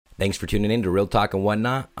Thanks for tuning in to Real Talk and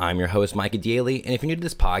Whatnot. I'm your host, Micah Daly, and if you're new to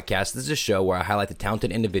this podcast, this is a show where I highlight the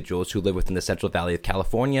talented individuals who live within the Central Valley of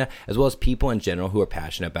California, as well as people in general who are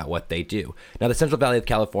passionate about what they do. Now, the Central Valley of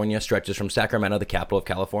California stretches from Sacramento, the capital of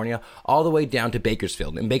California, all the way down to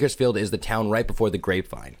Bakersfield, and Bakersfield is the town right before the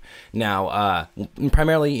Grapevine. Now,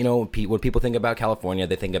 primarily, when people think about California,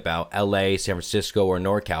 they think about LA, San Francisco, or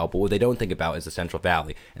NorCal, but what they don't think about is the Central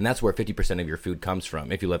Valley, and that's where 50% of your food comes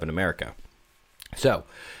from if you live in America. So,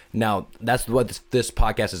 now, that's what this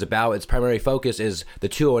podcast is about. Its primary focus is the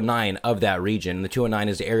 209 of that region. The 209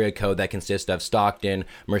 is the area code that consists of Stockton,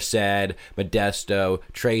 Merced, Modesto,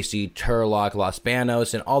 Tracy, Turlock, Los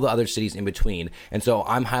Banos, and all the other cities in between. And so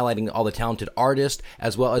I'm highlighting all the talented artists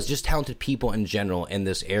as well as just talented people in general in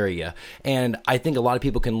this area. And I think a lot of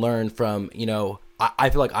people can learn from,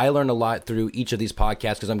 I feel like I learned a lot through each of these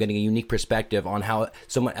podcasts because I'm getting a unique perspective on how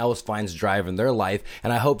someone else finds drive in their life,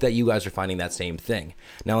 and I hope that you guys are finding that same thing.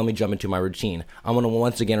 Now let me jump into my routine. I'm going to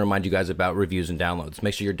once again remind you guys about reviews and downloads.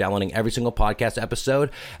 Make sure you're downloading every single podcast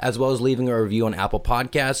episode, as well as leaving a review on Apple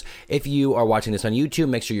Podcasts. If you are watching this on YouTube,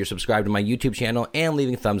 make sure you're subscribed to my YouTube channel and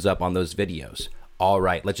leaving thumbs up on those videos. All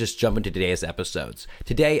right, let's just jump into today's episodes.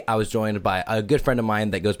 Today, I was joined by a good friend of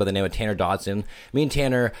mine that goes by the name of Tanner Dodson. Me and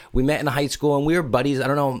Tanner, we met in high school, and we were buddies. I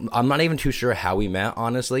don't know, I'm not even too sure how we met,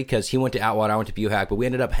 honestly, because he went to Atwater, I went to Buhack, but we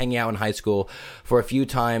ended up hanging out in high school for a few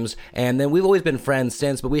times, and then we've always been friends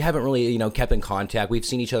since, but we haven't really, kept in contact. We've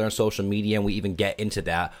seen each other on social media, and we even get into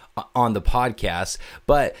that on the podcast,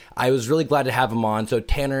 but I was really glad to have him on. So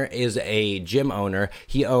Tanner is a gym owner.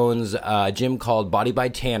 He owns a gym called Body by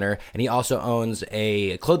Tanner, and he also owns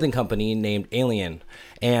a clothing company named Aylean.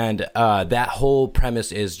 And that whole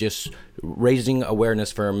premise is just raising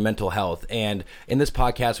awareness for mental health. And in this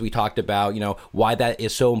podcast, we talked about, why that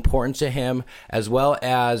is so important to him, as well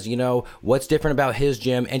as, what's different about his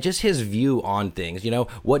gym and just his view on things,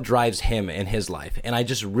 what drives him in his life. And I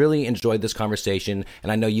just really enjoyed this conversation,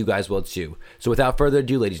 and I know you guys will too. So without further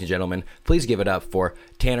ado, ladies and gentlemen, please give it up for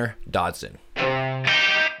Tanner Dodson.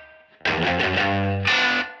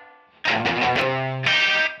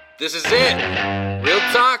 This is it. Real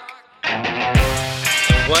talk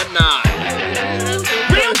and whatnot.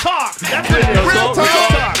 Real talk. That's it. Real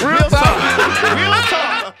talk. Real talk. Real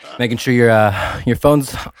talk. Making sure your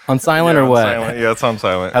phone's on silent or what? Silent. Yeah, it's on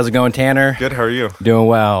silent. How's it going, Tanner? Good. How are you? Doing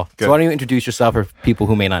well. Good. So why don't you introduce yourself for people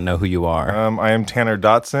who may not know who you are? I am Tanner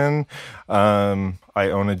Dodson. I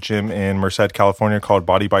own a gym in Merced, California called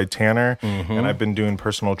Body by Tanner, and I've been doing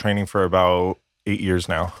personal training for about 8 years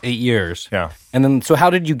now. 8 years. Yeah. And then, so how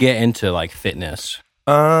did you get into fitness?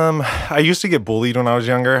 I used to get bullied when I was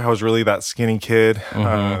younger. I was really that skinny kid.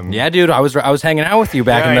 Yeah, dude, I was hanging out with you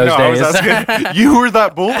back in those days. You were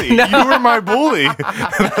that bully. No. You were my bully.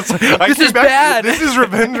 This is bad. This is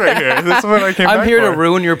revenge right here. This is what I came back I'm here for. to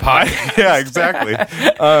ruin your podcast. Yeah, exactly.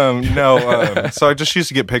 So I just used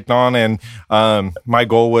to get picked on, and my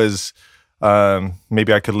goal was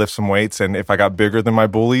maybe I could lift some weights, and if I got bigger than my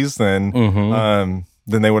bullies, then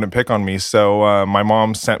they wouldn't pick on me. So my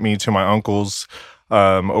mom sent me to my uncle's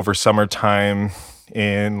over summertime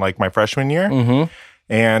in my freshman year.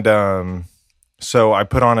 And so I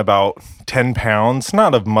put on about 10 pounds,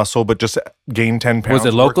 not of muscle, but just gained 10 pounds. Was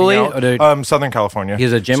it locally? Southern California.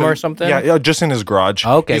 He's a gym or something? Yeah, just in his garage.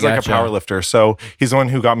 Okay, he's gotcha. like a power lifter. So he's the one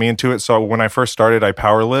who got me into it. So when I first started, I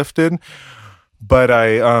power lifted. But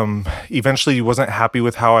I eventually wasn't happy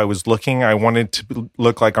with how I was looking. I wanted to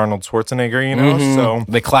look like Arnold Schwarzenegger, So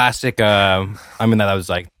the classic, that was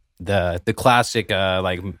the classic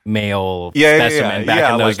male specimen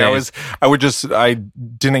back in those days. I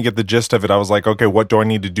didn't get the gist of it. I was like, okay, what do I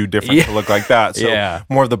need to do different to look like that? So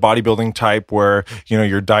more of the bodybuilding type where,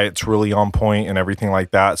 your diet's really on point and everything like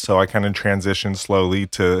that. So I kind of transitioned slowly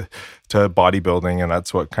to bodybuilding, and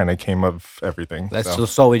that's what kind of came of everything. So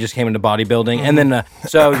slowly just came into bodybuilding. And then,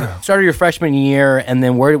 so started your freshman year, and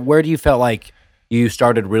then where do you felt like you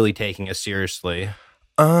started really taking it seriously?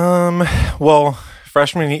 Well,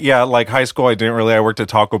 freshman, high school, I worked at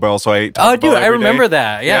Taco Bell, so I ate Taco Bell I remember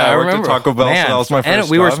that. Yeah, I worked remember. at Taco Bell, so that was my first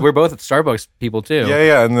and job. we're both at Starbucks people too.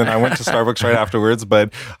 Yeah, and then I went to Starbucks right afterwards,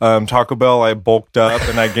 but Taco Bell, I bulked up,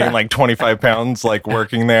 and I gained 25 pounds,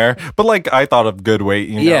 working there, but I thought of good weight,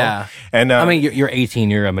 Yeah. And you're 18,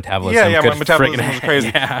 your metabolism. Yeah, my metabolism was crazy.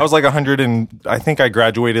 Yeah. I was 100, and I think I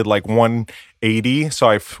graduated 1 80.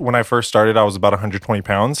 So when I first started, I was about 120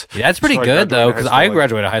 pounds. Yeah, that's pretty So good though, because I like,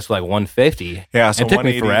 graduated high school like 150. Yeah, so it took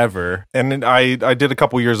me forever. And then I did a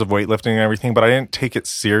couple years of weightlifting and everything, but I didn't take it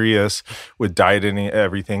serious with diet and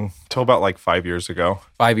everything till about like 5 years ago.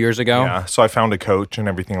 5 years ago? Yeah. So I found a coach and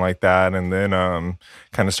everything like that, and then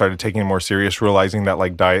kind of started taking it more serious, realizing that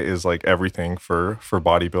like diet is like everything for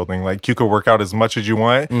bodybuilding. Like you could work out as much as you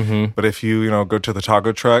want, but if you go to the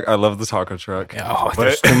taco truck, I love the taco truck. Oh,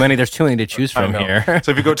 there's too many. There's too many to choose from here.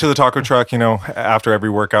 So if you go to the taco truck, after every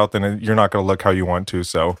workout, then you're not going to look how you want to.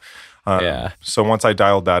 So So once I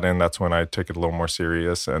dialed that in, that's when I took it a little more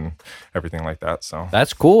serious and everything like that. So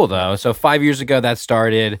that's cool though. So 5 years ago that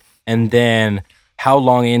started, and then how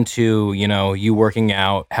long into you working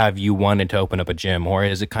out have you wanted to open up a gym, or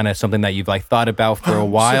is it kind of something that you've like thought about for a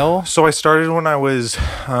while? So I started when I was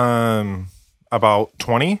about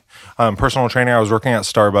 20. Personal training. I was working at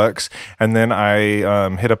Starbucks, and then I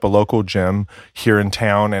hit up a local gym here in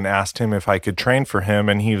town and asked him if I could train for him,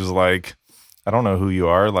 and he was like, I don't know who you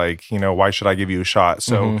are. Like, why should I give you a shot?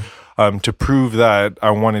 So to prove that I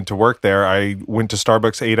wanted to work there, I went to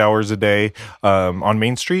Starbucks 8 hours a day on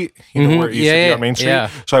Main Street, where it used to be on Main Street. Yeah.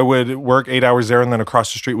 So I would work 8 hours there, and then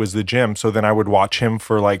across the street was the gym. So then I would watch him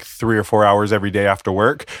for like 3 or 4 hours every day after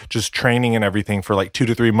work, just training and everything for like 2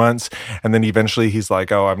 to 3 months. And then eventually he's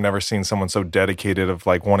like, oh, I've never seen someone so dedicated of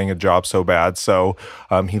like wanting a job so bad. So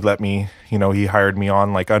he let me, he hired me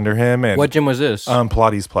on like under him. And what gym was this?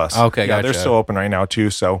 Pilates Plus. Okay, yeah, gotcha. They're still open right now too.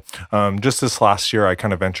 So just this last year, I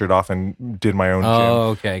kind of ventured off and did my own gym. Oh,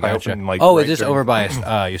 okay, gotcha. Opened, is this over by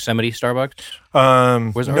Yosemite Starbucks?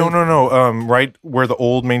 No. Right where the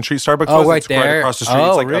old Main Street Starbucks was. Right it's there. Right across the street.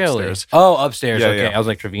 It's like upstairs. Oh, upstairs. Yeah, okay. yeah. I was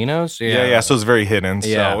like Trevino's. Yeah. So it's very hidden.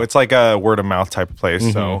 Yeah. So it's like a word of mouth type of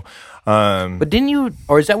place. So. But didn't you,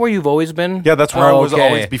 or is that where you've always been? Yeah, that's where I was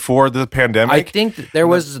always before the pandemic. I think there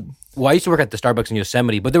was. Well, I used to work at the Starbucks in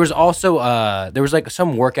Yosemite, but there was also like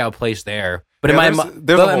some workout place there. But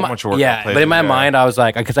there's a whole bunch of workout places. But in my mind, I was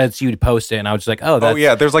like, because I'd see you post it, and I was just like, oh,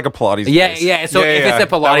 that's... there's like a Pilates place. Yeah. So if it said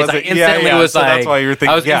Pilates, I instantly was like... that's why you're thinking...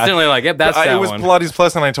 I was instantly like, yep, that's that one. It was Pilates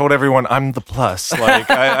Plus, and I told everyone, I'm the plus. Like,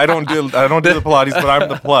 I don't do the Pilates, but I'm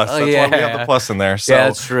the plus. That's why we have the plus in there. So, yeah,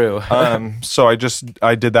 that's true. So I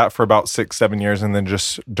did that for about 6-7 years, and then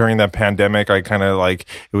just during the pandemic, I kind of like,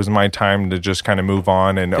 it was my time to just kind of move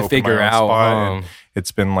on and open figure my own out, spot. And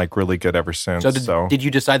it's been like really good ever since. So did you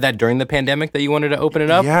decide that during the pandemic that you wanted to open it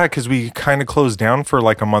up? Yeah, because we kind of closed down for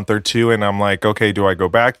like a month or two, and I'm like, okay, do I go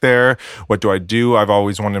back there? What do I do? I've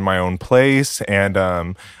always wanted my own place, and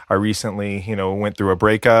I recently, went through a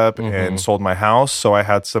breakup and sold my house, so I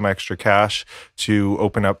had some extra cash to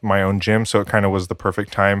open up my own gym. So it kind of was the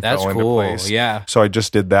perfect time. That's fell cool. into place. Yeah. So I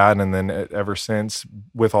just did that, and then ever since,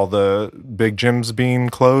 with all the big gyms being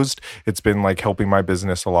closed, it's been like helping my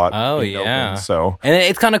business a lot. Oh yeah. So and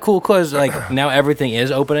it's kind of cool because like now everything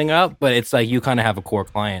is opening up, but it's like you kind of have a core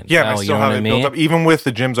client. Yeah, I still have it built up. Even with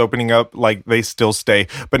the gyms opening up, like they still stay.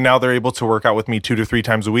 But now they're able to work out with me 2 to 3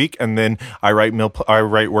 times a week, and then I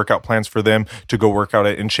write workout plans for them to go work out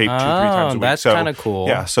in shape 2 to 3 times a week. That's kind of cool.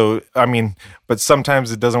 Yeah. So I mean, but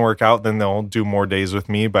sometimes it doesn't work out. Then they'll do more days with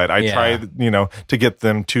me. But I try, to get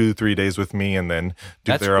them 2-3 days with me, and then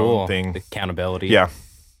do their own thing. The accountability. Yeah.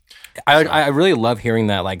 I really love hearing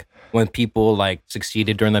that. Like, when people like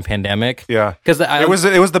succeeded during the pandemic. Yeah, because it was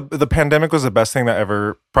the pandemic was the best thing that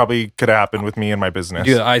ever probably could have happened with me and my business.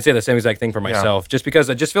 Dude, I say the same exact thing for myself, just because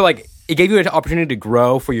I just feel like it gave you an opportunity to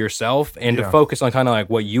grow for yourself and to focus on kind of like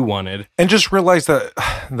what you wanted, and just realize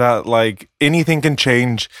that like anything can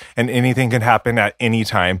change and anything can happen at any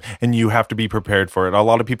time, and you have to be prepared for it. A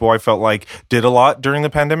lot of people I felt like did a lot during the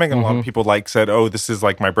pandemic, and a lot of people like said, "Oh, this is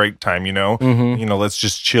like my break time," let's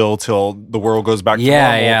just chill till the world goes back to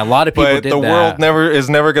normal. Yeah, a lot of people but did the that. world is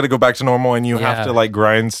never going to go back to normal, and you have to like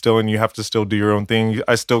grind still, and you have to still do your own thing.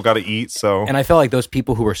 I still got to eat, so. And I feel like those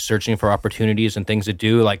people who were searching for opportunities and things to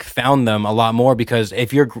do, like, found them a lot more, because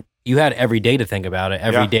if you had every day to think about it,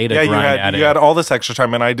 every day to grind at it. You had all this extra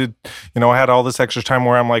time, and I did, I had all this extra time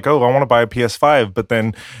where I'm like, oh, I want to buy a PS5, but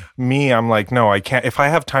then I'm like, no, I can't. If I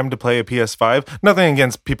have time to play a PS5, nothing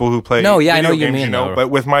against people who play I know video you games, mean, though.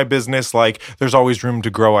 But with my business, like, there's always room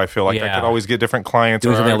to grow. I feel like I could always get different clients.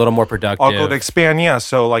 Do something a little more productive. I'll go to expand,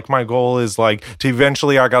 so like my goal is like to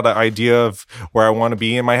eventually, I got an idea of where I want to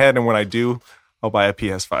be in my head, and when I do, I'll buy a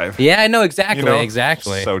PS5. Yeah, I know exactly, You know?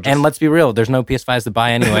 exactly. So just- and let's be real, there's no PS5s to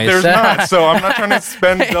buy anyway. There's not, so I'm not trying to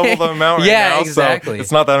spend double the amount right now. Exactly. So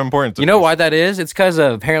it's not that important to You know me. why that is? It's because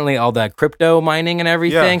of apparently all that crypto mining and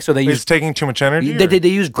everything. So they it's use taking too much energy. they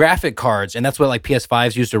use graphic cards, and that's what like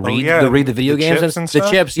PS5s use to read yeah, to read the video the games chips and the stuff?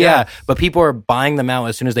 chips. Yeah. But people are buying them out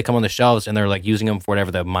as soon as they come on the shelves, and they're like using them for whatever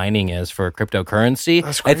the mining is for cryptocurrency.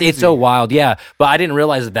 That's It's so crazy. wild, yeah. But I didn't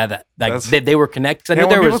realize that they were connected. I Yeah, knew when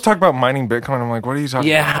there people was. talk about mining Bitcoin, I'm like, what are you talking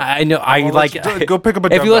about? Yeah, I know. I Well, like. go pick up a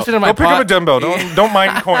dumbbell. If you listen to my go pick up a pod- dumbbell. Don't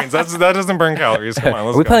mine coins. That doesn't burn calories. Come on,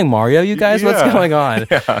 let's Are we go. playing Mario, you guys? What's Yeah. going on?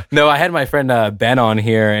 Yeah. No, I had my friend Ben on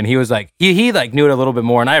here, and he was like, he like knew it a little bit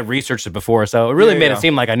more, and I researched it before, so it really Yeah, made yeah. it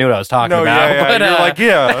seem like I knew what I was talking No, about. yeah. But, You're like,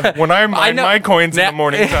 yeah. When I mine my coins in the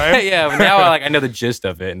morning time. yeah, now I know the gist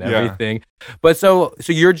of it and Yeah. everything. But so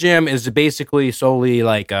your gym is basically solely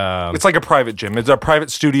like It's like a private gym. It's a private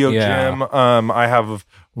studio Yeah. gym. I have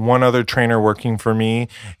one other trainer working for me,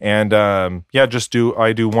 and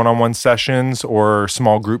I do one-on-one sessions or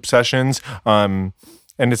small group sessions.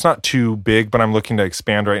 And it's not too big, but I'm looking to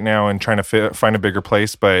expand right now and trying to find a bigger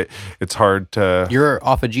place. But it's hard to. you're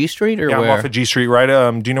off of G Street or Yeah, where? I'm off of G Street, right?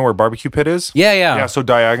 Do you know where Barbecue Pit is? yeah. Yeah, so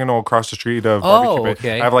diagonal across the street of Oh, Barbecue Pit.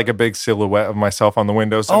 okay. I have like a big silhouette of myself on the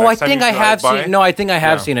window. So Oh, I next time think you I drive have by- seen. No, I think I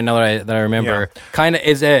have Yeah. seen it now that I remember. Kind of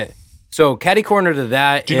is it. So catty corner to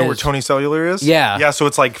that. Do you know where Tony Cellular is? Yeah. Yeah, so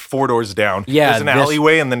it's like 4 doors down. Yeah, There's an this-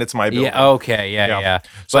 alleyway, and then it's my building. Yeah. Okay. Yeah. Yeah.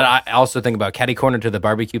 But I also think about catty corner to the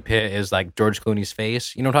barbecue pit is like George Clooney's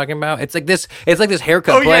face. You know what I'm talking about? It's like this. It's like this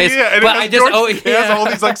haircut Oh, place. yeah. And But I just it has all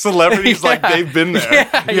these like celebrities, like Yeah. they've been there.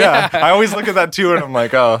 Yeah. I always look at that too, and I'm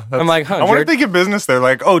like, oh. I'm like, huh, I wonder George- if they get business there.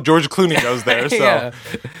 Like, oh, George Clooney goes there. So Yeah.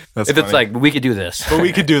 that's If it's funny. like we could do this. But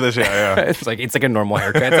we could do this, yeah. it's like a normal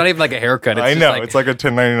haircut. It's not even like a haircut. It's I just know. Like, It's like a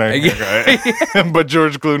 1099 haircut. But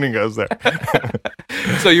George Clooney goes there.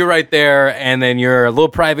 so you're right there, and then you're a little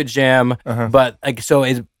private gym. Uh-huh. But like, so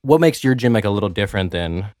is what makes your gym like a little different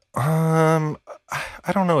than?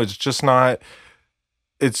 I don't know. It's just not.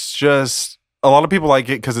 It's just a lot of people like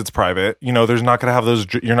it because it's private. You know, there's not gonna have those.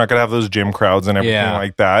 You're not gonna have those gym crowds and everything Yeah.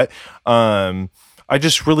 like that. I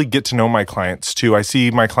just really get to know my clients too. I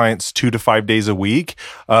see my clients 2 to 5 days a week,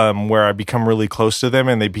 where I become really close to them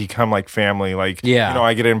and they become like family. Like, Yeah. you know,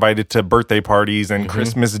 I get invited to birthday parties and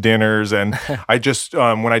Christmas dinners. And I just,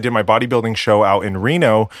 when I did my bodybuilding show out in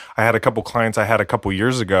Reno, I had a couple clients I had a couple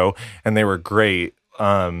years ago and they were great.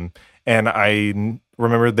 And I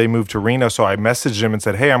remember they moved to Reno, so I messaged him and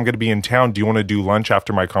said, hey, I'm going to be in town. Do you want to do lunch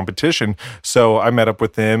after my competition? So I met up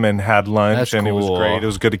with them and had lunch, That's and it was cool. great. It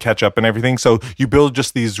was good to catch up and everything. So you build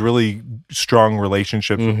just these really strong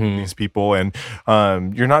relationships with these people, and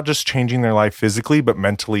you're not just changing their life physically, but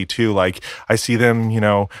mentally too. Like I see them, you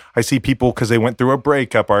know, I see people because they went through a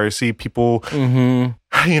breakup, or I see people,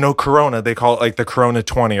 you know, Corona, they call it like the Corona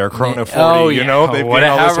 20 or Corona 40, Oh, you yeah. know, they've gained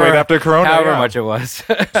all this weight after Corona. However yeah. much it was.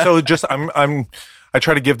 So just I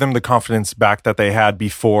try to give them the confidence back that they had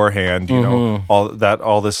beforehand, you know,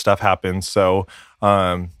 all this stuff happens. So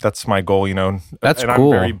that's my goal, you know. That's and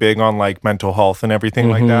cool. I'm very big on like mental health and everything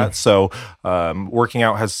like that. So working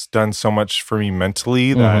out has done so much for me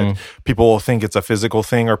mentally that people will think it's a physical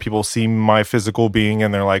thing, or people see my physical being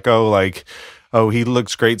and they're like, oh, he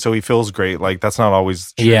looks great, so he feels great. Like that's not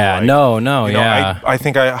always true. Yeah, Like, no, you know, yeah. I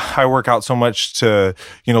think I work out so much to,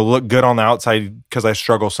 you know, look good on the outside because I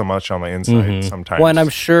struggle so much on the inside sometimes. Well, and I'm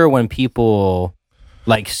sure when people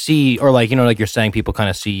like see, or like, you know, like you're saying, people kind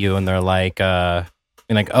of see you and they're like, oh,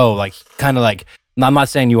 like kind of like, I'm not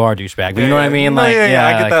saying you are a douchebag, but you know what I mean? No, Like, yeah,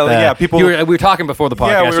 I get that. Yeah, people. we were talking before the podcast,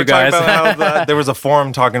 Yeah, we were you guys. talking about how there was a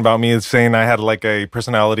forum talking about me saying I had like a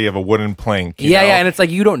personality of a wooden plank. you know? and it's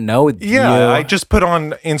like you don't know. Yeah, you. I just put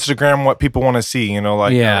on Instagram what people want to see. You know,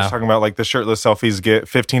 like I Yeah. was talking about, like the shirtless selfies get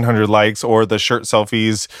 1,500 likes, or the shirt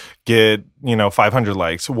selfies get 500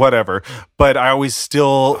 likes, whatever. But I always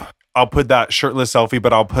still. I'll put that shirtless selfie,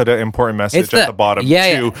 but I'll put an important message at the bottom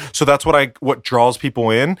too. So that's what draws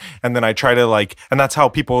people in, and then I try to and that's how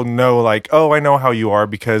people know, like, oh, I know how you are,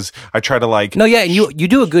 because I try to No, yeah, and you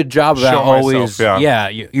do a good job about show always. myself, yeah.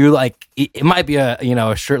 You're like, it might be a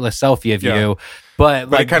shirtless selfie of Yeah. you, but it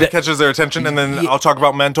like kind of catches their attention, and then I'll talk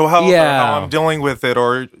about mental health, or Yeah. how I'm dealing with it,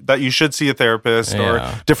 or that you should see a therapist, Yeah.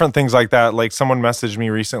 or different things like that. Like someone messaged me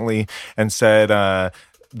recently and said,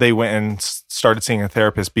 they went and started seeing a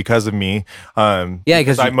therapist because of me.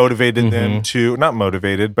 Because I motivated them to, not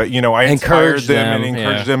motivated, but, I inspired them and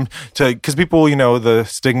encouraged them to, because people, the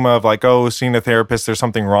stigma of like, oh, seeing a therapist, there's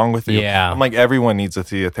something wrong with you. Yeah. I'm like, everyone needs to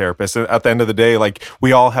see a therapist. At the end of the day, like,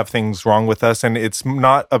 we all have things wrong with us, and it's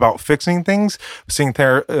not about fixing things. Seeing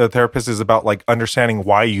a therapist is about like understanding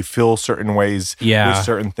why you feel certain ways with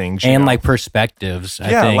certain things. And like perspectives, I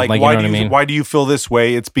think. Like why why do you feel this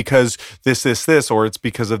way? It's because this, or it's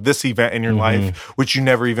because of this event in your life, which you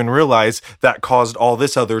never even realized that caused all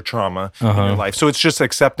this other trauma in your life. So it's just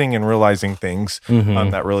accepting and realizing things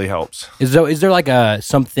that really helps. Is there like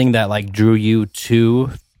something that like drew you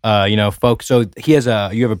to folks? So you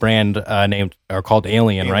have a brand named or called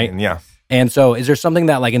Aylean, right? Yeah. And so is there something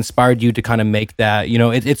that like inspired you to kind of make that,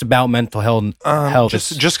 it's about mental health?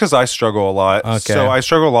 Just because I struggle a lot. Okay. So I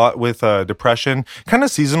struggle a lot with depression, kind of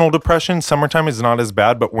seasonal depression. Summertime is not as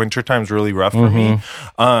bad, but wintertime is really rough for me.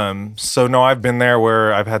 So no, I've been there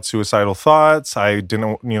where I've had suicidal thoughts. I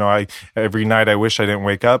didn't, every night I wish I didn't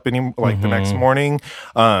wake up the next morning.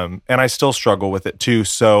 And I still struggle with it too.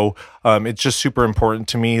 So it's just super important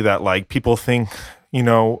to me that like people think,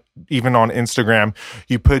 even on Instagram,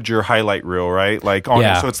 you put your highlight reel, right? Like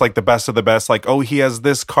so it's like the best of the best. Like, oh, he has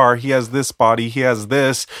this car, he has this body, he has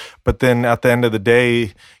this. But then at the end of the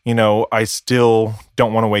day, I still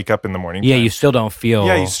don't want to wake up in the morning. Yeah, you still don't feel.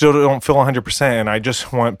 Yeah, you still don't feel 100%. And I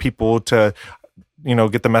just want people to,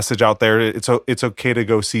 get the message out there. It's okay to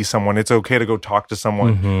go see someone. It's okay to go talk to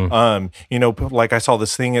someone. Like I saw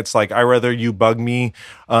this thing. It's like, I'd rather you bug me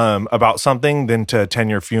about something than to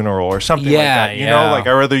attend your funeral or something like that. You know, like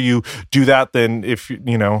I'd rather you do that than if,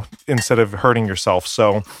 instead of hurting yourself.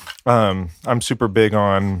 So I'm super big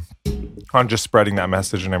on just spreading that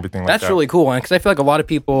message and everything like that. That's really cool. Because I feel like a lot of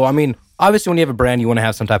people, obviously when you have a brand, you want to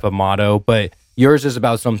have some type of motto, but yours is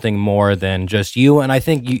about something more than just you. And I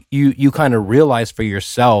think you kind of realize for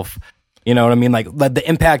yourself, you know what I mean? Like the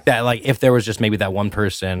impact that like if there was just maybe that one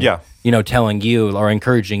person, telling you or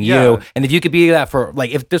encouraging you. And if you could be that for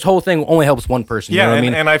like, if this whole thing only helps one person, you know what I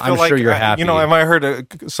mean? And I feel I'm sure you're happy. And I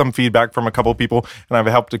heard some feedback from a couple people and I've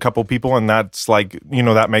helped a couple people and that's like,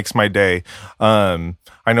 that makes my day.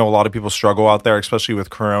 I know a lot of people struggle out there, especially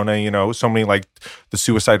with Corona, so many like the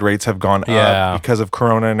suicide rates have gone up because of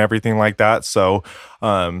Corona and everything like that. So,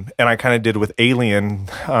 and I kind of did with Aylean,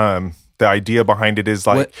 the idea behind it is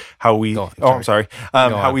like how we,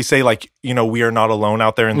 how we say like, we are not alone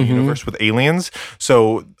out there in the universe with aliens.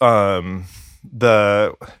 So,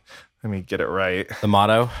 let me get it right. The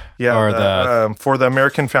motto? Yeah. Or for the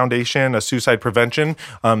American Foundation of Suicide Prevention,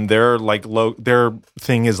 their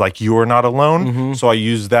thing is like, you are not alone. So I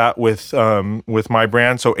use that with my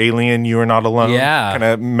brand. So Aylean, you are not alone. Yeah. Kind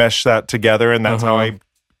of mesh that together. And that's how I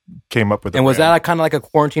came up with it. And was that kind of like a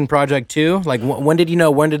quarantine project too? Like when did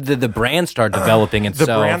the brand start developing itself?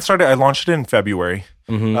 The brand started, I launched it in February.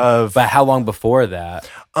 But how long before that?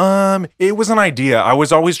 It was an idea. I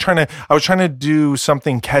was trying to do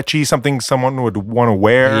something catchy, something someone would want to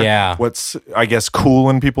wear. Yeah. What's, I guess, cool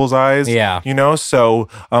in people's eyes. Yeah. So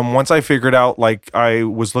once I figured out, like I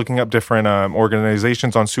was looking up different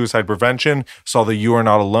organizations on suicide prevention, saw the You Are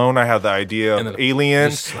Not Alone. I had the idea of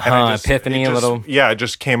Ayleans. Epiphany a little. Yeah, it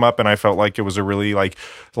just came up and I felt like it was a really like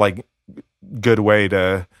good way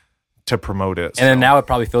to promote it. And then now it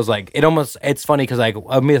probably feels like it's funny because like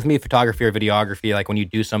with me, photography or videography, like when you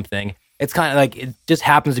do something, it's kind of like it just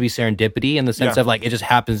happens to be serendipity in the sense of like it just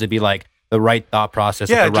happens to be like the right thought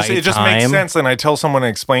process at the right time. It just makes sense. And I tell someone and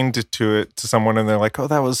explain to someone and they're like, oh,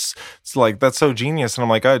 that's so genius. And I'm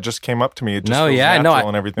like, oh, it just came up to me. It just feels natural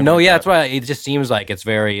and everything. That's why it just seems like it's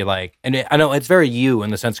very like, and I know it's very you in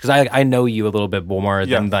the sense because I know you a little bit more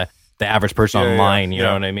than the average person online, you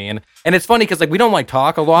know what I mean? And it's funny because like we don't like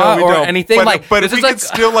talk a lot or anything, but if we could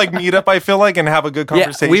still like meet up, I feel like, and have a good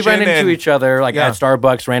conversation. We run into each other like at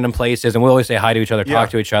Starbucks, random places, and we always say hi to each other, talk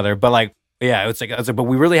to each other. But like, it's like, but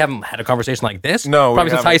we really haven't had a conversation like this. No, probably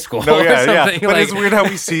since high school. No, But it's weird how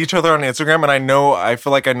we see each other on Instagram, and I feel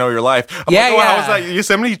like I know your life. I'm like, how was that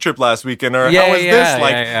Yosemite trip last weekend, or how was this?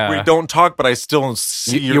 Like, we don't talk, but I still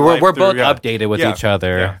see your life. We're both updated with each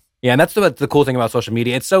other. Yeah, and that's the cool thing about social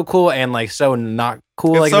media. It's so cool and like so not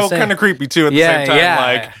cool. It's so kind of creepy too at the same time. Yeah.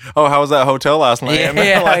 Like, oh, how was that hotel last night?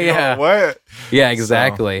 Oh, what? Yeah,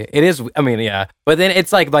 exactly. So. It is. I mean, yeah. But then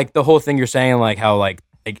it's like the whole thing you're saying, like how like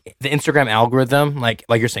the Instagram algorithm, like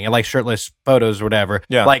you're saying, like shirtless photos or whatever.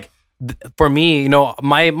 Yeah. Like for me,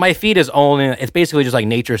 my feed is it's basically just like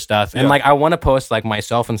nature stuff, and like I want to post like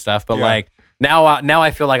myself and stuff, but like now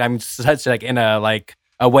I feel like I'm such like in a like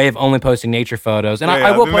a way of only posting nature photos, and Yeah,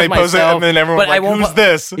 I will then post they post it, myself. and then everyone's but I like, won't "Who's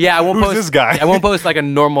this? Yeah, I won't Who's post this guy?" I won't post like a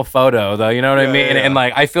normal photo though. You know what I Yeah, mean? yeah. And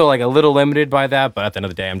like I feel like a little limited by that, but at the end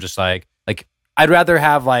of the day, I'm just like I'd rather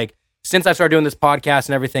have like. Since I started doing this podcast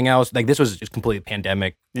and everything else, like this was just completely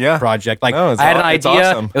project. Like No, I had an it's idea.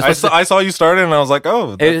 awesome. It was I saw you started, and I was like,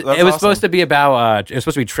 "Oh, it was supposed to be about it was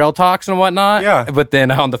supposed to be trail talks and whatnot. Yeah. But then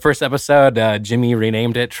on the first episode, Jimmy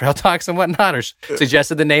renamed it Trail Talks and whatnot, or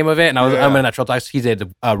suggested the name of it, and I was not Trail Talks. He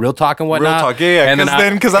did Real Talk and Real whatnot. talk, yeah.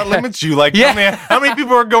 And Because that limits you. Like, Yeah. how many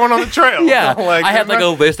people are going on the trail? Yeah, Like, I had like a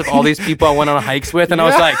list of all these people I went on hikes with, and I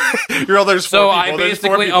was like, there's four so people, I there's four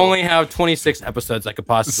basically people. only have 26 episodes I could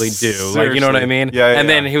possibly do. Like, you know what I Seriously. mean? Yeah, And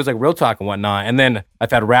then yeah. he was like Real Talk and whatnot, and then I've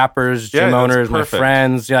had rappers, Yeah, gym that's owners, my perfect.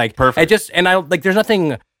 friends, like Perfect. there's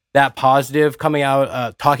nothing that positive coming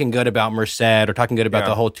out talking good about Merced or talking good about Yeah.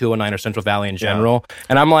 the whole 209 or Central Valley in general.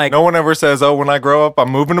 And I'm like, No one ever says, "Oh, when I grow up, I'm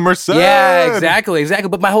moving to Merced." yeah, exactly.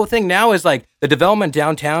 But my whole thing now is like the development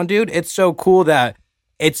downtown, dude. It's so cool that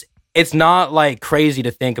it's not like crazy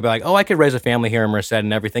to think about like, oh, I could raise a family here in Merced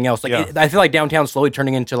and everything else. Like Yeah. I feel like downtown's slowly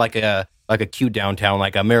turning into like a cute downtown,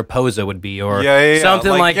 like a Mariposa would be, or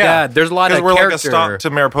something like that. There's a lot of we're character. like a stop to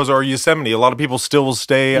Mariposa or Yosemite. A lot of people still will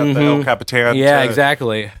stay at the El Capitan. Yeah,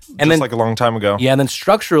 exactly. And then like a long time ago. yeah, and then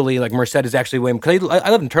structurally, like Merced is actually way because I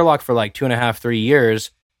lived in Turlock for like 2.5, 3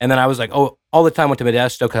 years, and then I was like, oh, all the time went to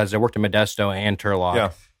Modesto because I worked in Modesto and Turlock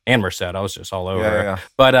Yeah. and Merced. I was just all over. Yeah.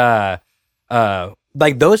 But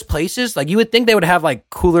like those places, like you would think they would have like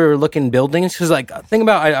cooler looking buildings because like thing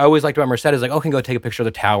about I always liked about Merced is like, oh, I can go take a picture of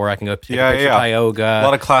the tower. I can go take a picture of Tioga. A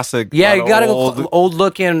lot of classic. Yeah, you got old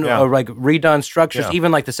looking, Yeah. like redone structures, Yeah. even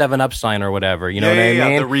like the 7-Up sign or whatever. You know what I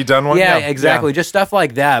mean? The redone one. Yeah, exactly. Just stuff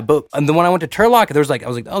like that. But and then when I went to Turlock, there was like I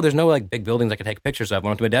was like, oh, there's no like big buildings I could take pictures of.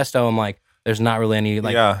 When I went to Modesto, I'm like, there's not really any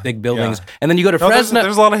like big buildings. Yeah. And then you go to No, Fresno.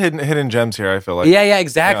 there's a lot of hidden gems here. I feel like. Yeah,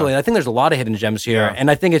 exactly. Yeah. I think there's a lot of hidden gems here, Yeah. and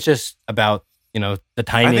I think it's just about the I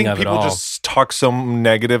timing think of it people all. just talk so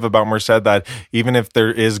negative about Merced that even if there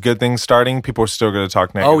is good things starting, people are still going to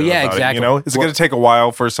talk negative. Oh, yeah, about exactly. It, it's going to take a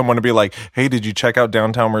while for someone to be like, "Hey, did you check out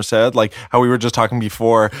downtown Merced?" Like how we were just talking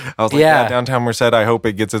before. I was like, Yeah. "Yeah, downtown Merced. I hope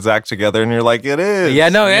it gets its act together." And you're like, "It is." Yeah,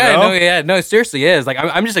 you know? no, it seriously is. Like,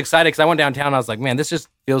 I'm just excited because I went downtown and I was like, man, this just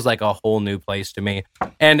feels like a whole new place to me.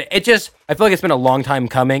 And I feel like it's been a long time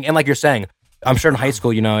coming. And like you're saying, I'm sure in high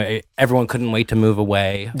school, everyone couldn't wait to move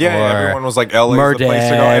away. Yeah, or everyone was like, "LA is the place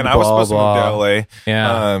to go," and I was blah, supposed to move to LA.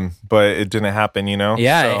 Yeah. But it didn't happen.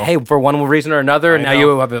 Yeah, So, hey, for one reason or another, I now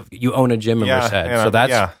know. you own a gym in Yeah, Merced. and So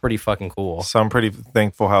that's yeah. pretty fucking cool. So I'm pretty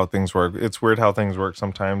thankful how things work. It's weird how things work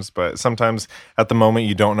sometimes, but sometimes at the moment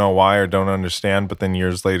you don't know why or don't understand, but then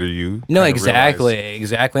years later you No, kinda exactly.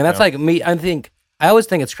 realize. And that's like me. I always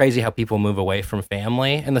think it's crazy how people move away from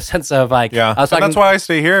family in the sense of like, Yeah, I was and talking, that's why I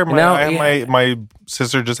stay here. No, My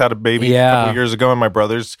sister just had a baby a couple of years ago, and my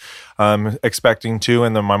brother's expecting to,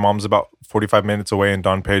 and then my mom's about 45 minutes away in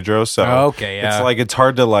Don Pedro. So Okay, yeah. it's like it's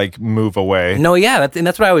hard to like move away. No, yeah,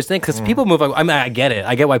 that's what I always think because people move. I mean, I get it.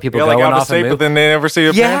 I get why people Yeah, go like out of off and state, move. but then they never see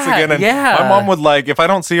your parents again. And yeah. my mom would like, if I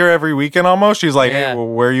don't see her every weekend almost, she's like, Yeah. "Hey, well,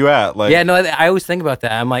 where are you at?" Like, Yeah, no, I always think about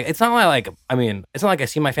that. I'm like, it's not like it's not like I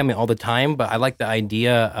see my family all the time, but I like the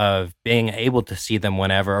idea of being able to see them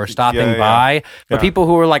whenever or stopping Yeah, yeah. by. But Yeah. people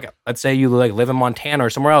who are like, let's say you like live in Montana or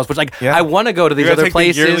somewhere else, which like Yeah. I want to go to these you gotta other take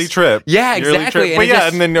places. the yearly trip. Yeah, Yearly exactly. trip. And But it yeah,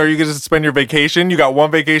 just- and then are you going to spend your vacation? You got one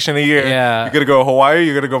vacation a year. Yeah. You got to go to Hawaii.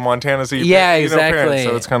 You got to go Montana. So Exactly. Parents,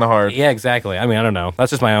 so it's kind of hard. Yeah, exactly. I mean, I don't know.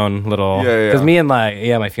 That's just my own little. Yeah. Because me and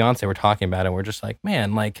my fiance were talking about it. And we're just like,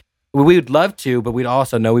 man, like we would love to, but we'd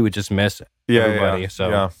also know we would just miss everybody. Yeah. So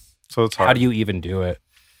yeah. So it's hard. how do you even do it?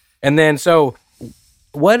 And then so,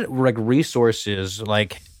 what like resources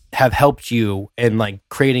like have helped you in like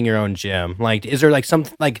creating your own gym? Like, is there like some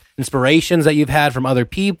like inspirations that you've had from other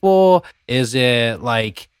people? Is it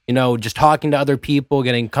like just talking to other people,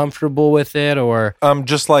 getting comfortable with it, or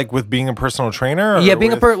just like with being a personal trainer? Or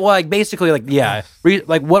being like basically like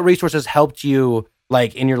like what resources helped you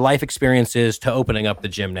like in your life experiences to opening up the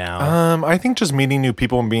gym now? I think just meeting new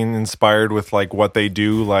people and being inspired with like what they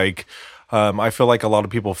do. Like, I feel like a lot of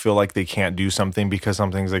people feel like they can't do something because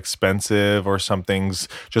something's expensive or something's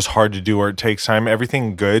just hard to do or it takes time.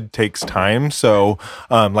 Everything good takes time. So,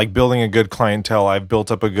 like building a good clientele, I've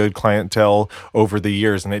built up a good clientele over the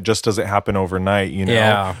years, and it just doesn't happen overnight,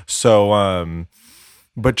 Yeah. So,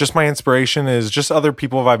 but just my inspiration is just other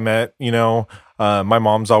people I've met, my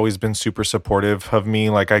mom's always been super supportive of me.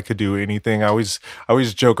 Like I could do anything. I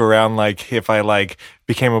always joke around like if I like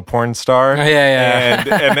became a porn star,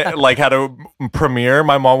 and like had a premiere,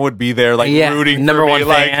 my mom would be there like rooting number for me, one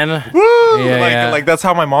fan. Like, woo! Like that's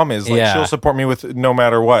how my mom is. Like she'll support me with no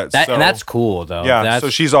matter what. And that's cool though. Yeah. So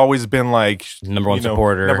she's always been like number one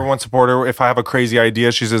supporter. Number one supporter. If I have a crazy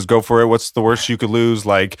idea, she says, "Go for it. What's the worst you could lose?"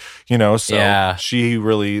 Like, So she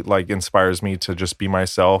really like inspires me to just be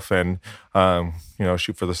myself and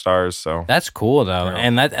shoot for the stars. So that's cool though.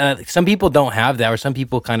 And that some people don't have that, or some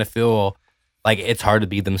people kind of feel like it's hard to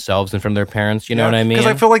be themselves in front of their parents. You know what I mean? Because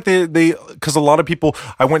I feel like because a lot of people,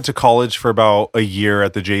 I went to college for about a year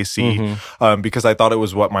at the JC because I thought it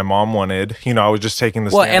was what my mom wanted. I was just taking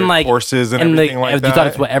the standard courses and everything like that. You thought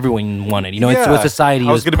it's what everyone wanted. It's what society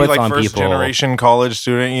was puts on people. I was going to be like first generation college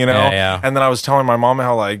student, And then I was telling my mom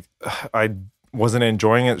how like I wasn't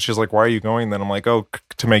enjoying it. She's like, "Why are you going?" Then I'm like, "Oh,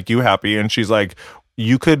 to make you happy." And she's like,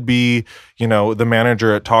 "You could be, the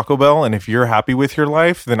manager at Taco Bell, and if you're happy with your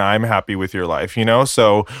life, then I'm happy with your life,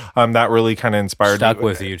 So that really kind of inspired Stuck me.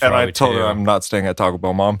 with you, and I told her I'm not staying at Taco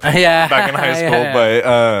Bell, Mom. Back in high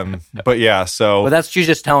school, but yeah. So, but that's she's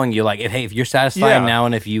just telling you, like, if you're satisfied now,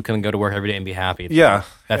 and if you can go to work every day and be happy,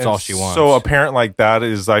 that's all she wants. So a parent like that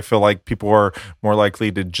is, I feel like people are more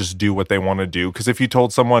likely to just do what they want to do. Because if you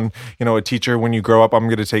told someone, a teacher, when you grow up, I'm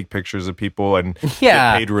going to take pictures of people and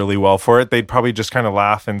get paid really well for it, they'd probably just kind of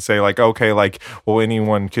laugh and say like, okay, like, well,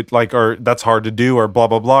 anyone could like, or that's hard to do, or blah,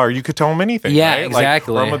 blah, blah. Or you could tell them anything. Yeah, right?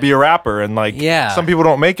 exactly. Like, or I'm going to be a rapper. And like, some people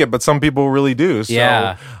don't make it, but some people really do.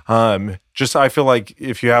 So, just, I feel like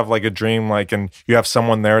if you have like a dream, like, and you have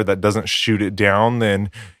someone there that doesn't shoot it down, then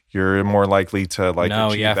you're more likely to like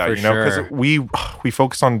achieve that, because we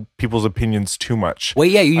focus on people's opinions too much. Well,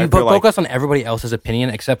 you focus on everybody else's opinion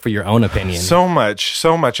except for your own opinion. So much,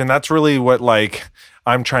 and that's really what like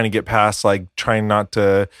I'm trying to get past. Like trying not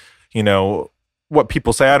to, what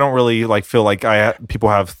people say. I don't really like feel like people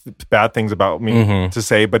have bad things about me to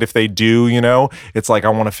say, but if they do, it's like I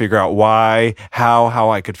want to figure out why, how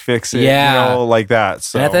I could fix it, like that.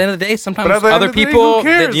 So and at the end of the day, sometimes other people,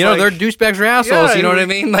 they're douchebags or assholes. You know what I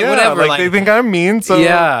mean? Like whatever. Like they think I'm mean, so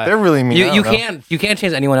they're really mean. You can't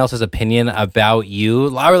change anyone else's opinion about you,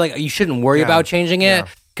 or like you shouldn't worry about changing it,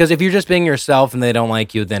 because if you're just being yourself and they don't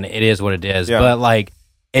like you, then it is what it is. But like,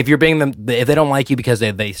 if you're being them, if they don't like you because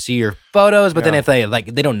they see your photos, but then if they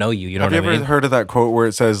they don't know you, you know what I mean? Have you ever heard of that quote where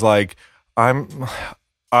it says like,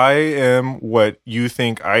 I am what you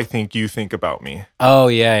think I think you think about me. Oh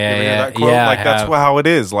yeah. That quote? Like that's how it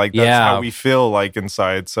is. Like that's how we feel like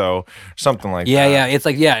inside. So something like that. Yeah. It's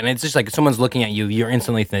like and it's just like someone's looking at you. You're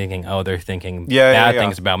instantly thinking, oh, they're thinking bad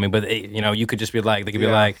things about me. But you could just be like, they could be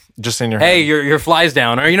like, just in your hey, your fly's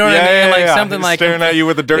down, or you know what I mean? Like something like staring at you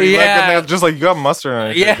with a dirty leg, and they're just like, you got mustard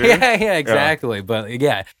on it. Yeah, exactly. But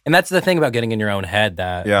and that's the thing about getting in your own head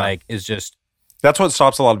that like is just. That's what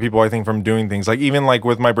stops a lot of people, I think, from doing things. Like even like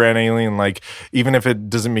with my brand Aylean, like even if it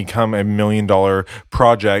doesn't become $1 million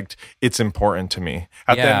project, it's important to me.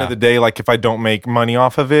 At the end of the day, like if I don't make money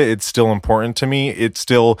off of it, it's still important to me. It's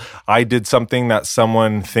still, I did something that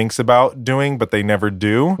someone thinks about doing, but they never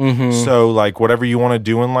do. So like whatever you want to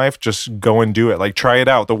do in life, just go and do it. Like try it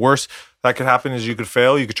out. The worst that could happen is you could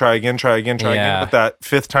fail. You could try again. But that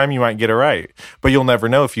fifth time, you might get it right. But you'll never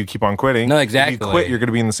know if you keep on quitting. No, exactly. If you quit, you're going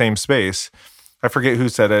to be in the same space. I forget who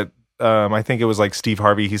said it. I think it was like Steve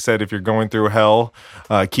Harvey. He said, if you're going through hell,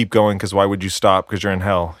 keep going, because why would you stop? Because you're in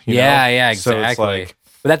hell. You know? Exactly. So it's like,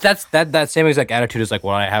 but that same exact attitude is like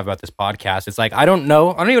what I have about this podcast. It's like I don't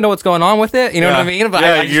even know what's going on with it. You know what I mean? But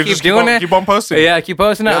I just keep doing it. Keep on posting. Yeah, keep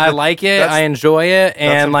posting it. I like it. I enjoy it,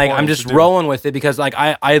 and like I'm just rolling with it because like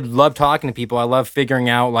I love talking to people. I love figuring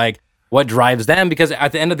out like what drives them, because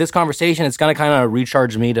at the end of this conversation, it's going to kind of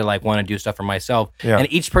recharge me to like want to do stuff for myself. Yeah.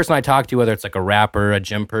 And each person I talk to, whether it's like a rapper, a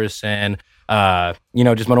gym person,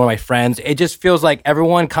 just one of my friends, it just feels like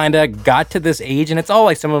everyone kind of got to this age, and it's all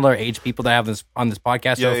like similar age people that have this on this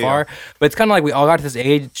podcast so far. But it's kind of like we all got to this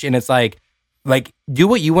age, and it's like do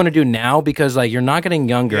what you want to do now, because like you're not getting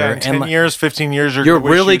younger. Yeah, in 10 years, 15 years, you're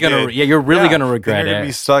really gonna regret you're it. Gonna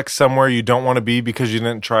be stuck somewhere you don't want to be because you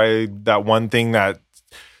didn't try that one thing that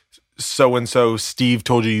so-and-so Steve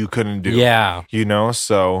told you couldn't do. Yeah.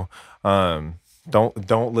 So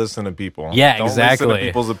don't listen to people. Yeah, don't exactly. Listen to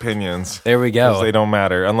people's opinions. There we go. Because they don't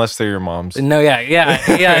matter unless they're your moms. No, yeah.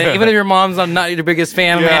 Even if your mom's, I'm not your biggest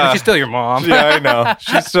fan, man. She's still your mom. Yeah, I know.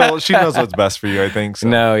 She knows what's best for you, I think. So.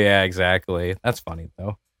 No, yeah, exactly. That's funny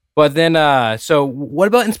though. But then, so what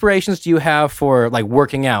about inspirations do you have for like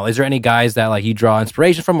working out? Is there any guys that like you draw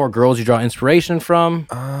inspiration from, or girls you draw inspiration from?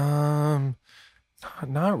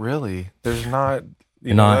 Not really. There's not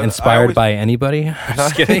Not inspired by anybody? I'm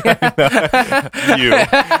just kidding.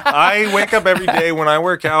 I wake up every day when I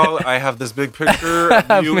work out. I have this big picture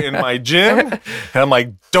of you in my gym. And I'm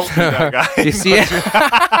like, don't do that, guys. You see it?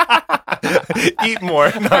 Eat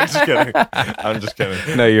more. No, I'm just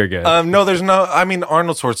kidding. No, you're good. No, there's no, I mean,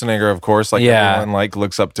 Arnold Schwarzenegger, of course, like everyone like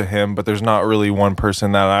looks up to him, but there's not really one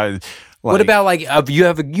person that I like. What about like, you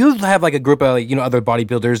have like a group of like, other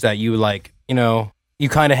bodybuilders that you like, you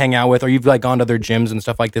kind of hang out with, or you've like gone to other gyms and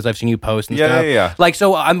stuff like this. I've seen you post and stuff. Yeah. Like,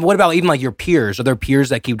 so what about even like your peers? Are there peers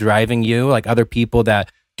that keep driving you? Like other people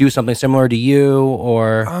that do something similar to you,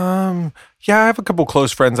 or? Yeah, I have a couple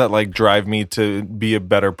close friends that like drive me to be a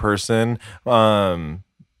better person.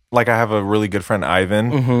 Like I have a really good friend,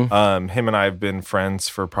 Ivan. Mm-hmm. Him and I have been friends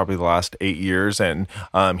for probably the last 8 years, and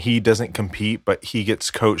he doesn't compete, but he gets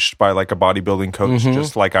coached by like a bodybuilding coach,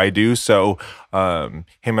 just like I do. So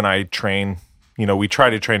him and I train. We try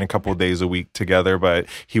to train a couple of days a week together, but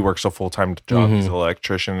he works a full-time job. He's an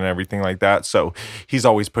electrician and everything like that. So he's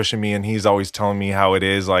always pushing me, and he's always telling me how it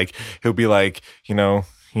is. Like he'll be like, you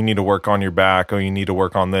need to work on your back, or you need to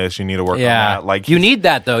work on this, you need to work on that. Like you need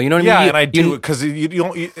that though, you know what I mean? Yeah, and I do, because you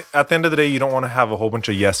don't. At the end of the day, you don't want to have a whole bunch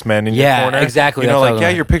of yes men in your corner. Yeah, exactly.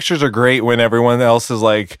 Your pictures are great when everyone else is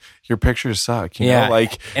like, your pictures suck. You know,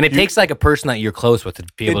 like, and it takes like a person that you're close with to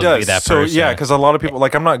be able to be that person. So yeah, because a lot of people,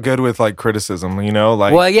 like, I'm not good with like criticism.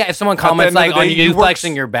 Like, well, yeah, if someone comments like on you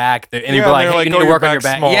flexing your back, and you're like, hey, you need to work on your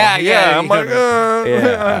back. Small. Yeah. I'm like,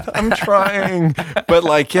 I'm trying, but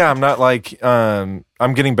like, I'm not like,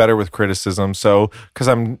 I'm getting better with criticism. So, because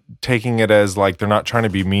I'm taking it as like, they're not trying to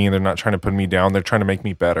be mean, they're not trying to put me down, they're trying to make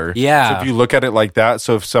me better. Yeah. So if you look at it like that,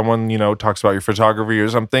 so if someone, talks about your photography or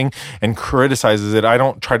something and criticizes it, I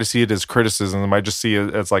don't try to see it as criticism. I just see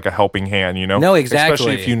it as like a helping hand, No, exactly.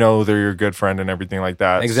 Especially if they're your good friend and everything like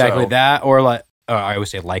that. Exactly. That, or like, I always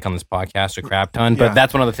say like on this podcast a crap ton, but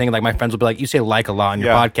that's one of the things, like my friends will be like, you say like a lot on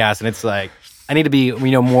your podcast, and it's like, I need to be,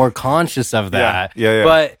 more conscious of that. Yeah.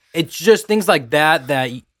 But it's just things like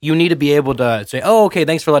that you need to be able to say, oh, okay,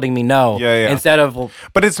 thanks for letting me know. Yeah. Instead of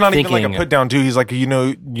But it's not even like a put down too. He's like, you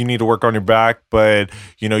need to work on your back, but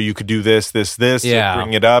you could do this. Yeah.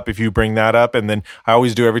 Bring it up if you bring that up. And then I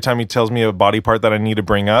always do, every time he tells me a body part that I need to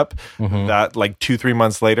bring up, that like 2-3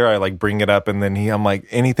 months later, I like bring it up, and then I'm like,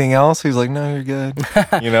 anything else? He's like, no, you're good.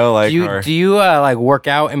 Like, do you like work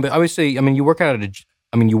out? And obviously, you work out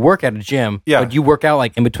you work at a gym, but you work out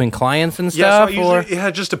like in between clients and stuff?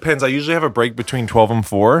 It just depends. I usually have a break between 12 and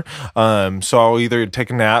 4. So I'll either take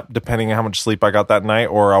a nap, depending on how much sleep I got that night,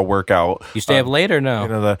 or I'll work out. You stay up late or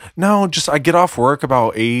no? I get off work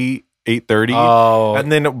about 8:30. Oh.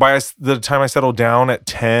 And then by the time I settle down at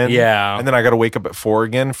 10, and then I got to wake up at 4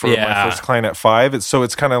 again for my first client at 5.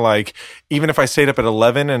 It's kind of like, even if I stayed up at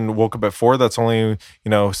 11 and woke up at 4, that's only 6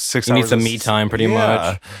 hours. You need some me time, pretty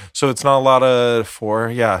much. So it's not a lot of 4.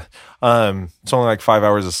 Yeah. It's only like 5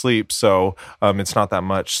 hours of sleep, so it's not that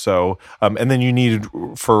much. So and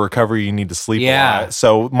then for recovery, you need to sleep a lot.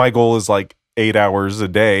 So my goal is like 8 hours a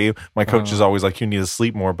day. My coach is always like, you need to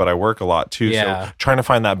sleep more, but I work a lot too. Yeah. So trying to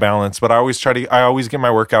find that balance. But I always get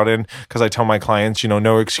my workout in, because I tell my clients,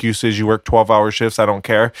 no excuses. You work 12-hour shifts, I don't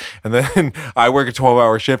care. And then I work a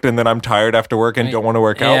 12-hour shift, and then I'm tired after work and don't want to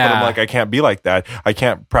work out. But I'm like, I can't be like that. I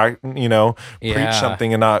can't preach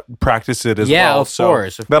something and not practice it as well. Yeah, of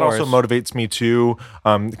course. That also motivates me too.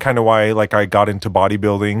 Kind of why like I got into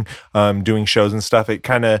bodybuilding, doing shows and stuff.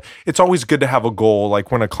 It's always good to have a goal.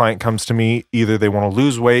 Like when a client comes to me, either they want to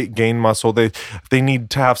lose weight, gain muscle, they need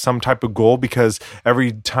to have some type of goal, because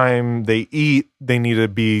every time they eat, they need to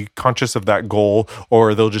be conscious of that goal,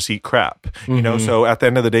 or they'll just eat crap. So at the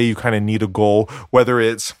end of the day, you kind of need a goal, whether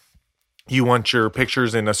it's you want your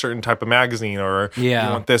pictures in a certain type of magazine, or you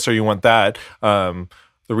want this or you want that. The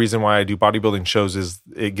reason why I do bodybuilding shows is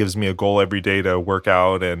it gives me a goal every day to work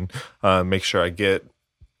out and make sure I get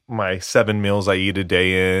my 7 meals I eat a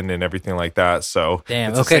day in and everything like that. So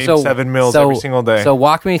damn. It's Okay, the same 7 meals every single day. So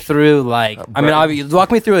walk me through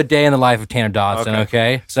walk me through a day in the life of Tanner Dodson.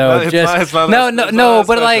 Okay. So but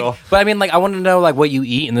I mean, like, I want to know like what you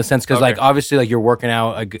eat in the sense, because like obviously like you're working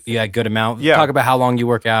out a good amount. Talk about how long you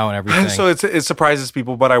work out and everything. So it surprises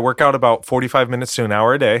people, but I work out about 45 minutes to an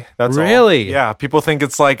hour a day. That's really all. Yeah. People think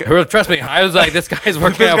it's like, trust me, I was like, this guy's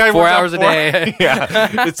working out 4 hours a day.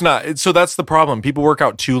 Yeah. It's not. So that's the problem. People work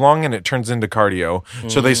out too long and it turns into cardio.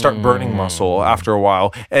 So they start burning muscle after a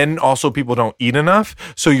while. And also people don't eat enough.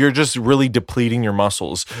 So you're just really depleting your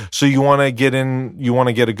muscles. So you want to get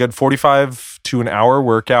a good 45 to an hour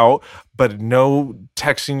workout, but no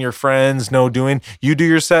texting your friends, no doing. You do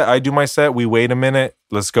your set, I do my set, we wait a minute,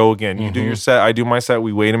 let's go again. You do your set, I do my set,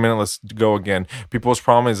 we wait a minute, let's go again. People's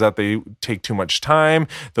problem is that they take too much time.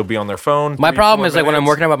 They'll be on their phone. My problem is like when I'm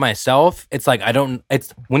working out by myself, it's like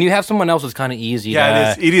it's when you have someone else, it's kind of easy.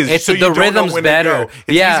 Yeah, it is. It's so the rhythm's better.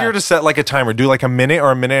 It's easier to set like a timer. Do like a minute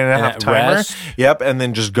or a minute and a half timer. Rest. Yep, and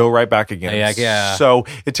then just go right back again. Yeah. So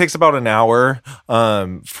it takes about an hour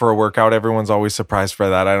for a workout. Everyone's always surprised for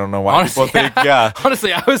that. I don't know why Honestly, people think. Yeah.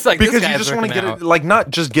 Honestly, I was like, because you just want to get it, like not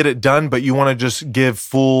just get it done, but you want to just give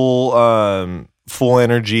full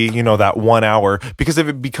energy, that 1 hour. Because if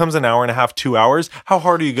it becomes an hour and a half, 2 hours, how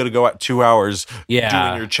hard are you going to go at 2 hours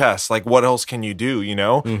doing your chest? Like what else can you do,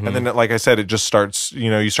 And then, like I said, it just starts,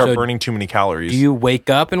 you start burning too many calories. Do you wake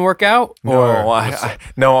up and work out? No,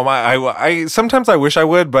 I sometimes I wish I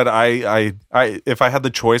would, but I if I had the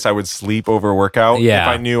choice, I would sleep over workout if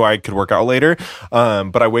I knew I could work out later.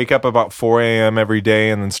 But I wake up about 4 a.m. every day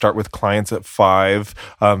and then start with clients at 5,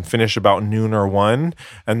 finish about noon or 1,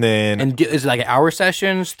 and then... And is it like hour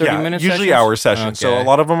sessions, 30-minute usually sessions? hour sessions. Okay. So a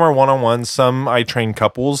lot of them are one-on-one. Some I train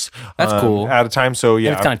couples. That's cool. At a time. So yeah,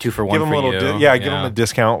 and it's kind of 2 for 1 give them for a little you. give them a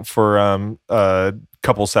discount for a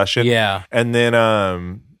couple session. Yeah. And then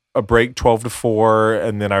a break 12 to 4,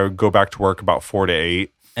 and then I would go back to work about 4 to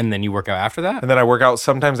 8. And then you work out after that? And then I work out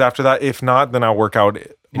sometimes after that. If not, then I'll work out.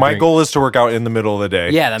 My goal is to work out in the middle of the day.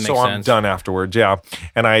 Yeah, that makes sense. So I'm done afterwards, yeah.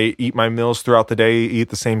 And I eat my meals throughout the day, eat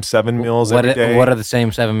the same 7 meals every day. What are the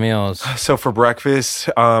same 7 meals? So for breakfast,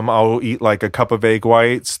 I'll eat like a cup of egg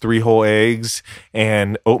whites, 3 whole eggs,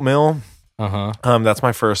 and oatmeal. That's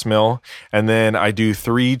my first meal. And then I do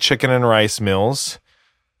 3 chicken and rice meals.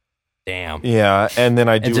 Damn. Yeah, and then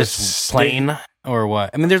I do just plain or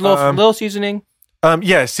what? I mean, there's little seasoning.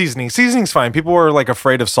 Yeah, seasoning. Seasoning's fine. People are like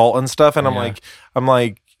afraid of salt and stuff, and I'm like,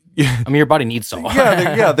 I mean, your body needs salt.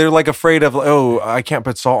 They're like afraid of, I can't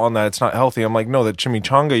put salt on that. It's not healthy. I'm like, no, the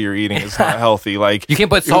chimichanga you're eating is not healthy. Like you can't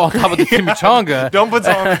put salt on top of the chimichanga. Don't put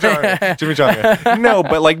salt on the chimichanga. No,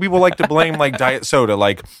 but like people like to blame like diet soda.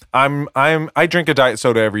 Like I drink a diet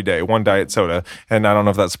soda every day, 1 diet soda, and I don't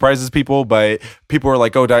know if that surprises people, but people are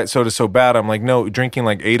like, oh, diet soda's so bad. I'm like, no, drinking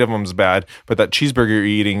like 8 of them's bad, but that cheeseburger you're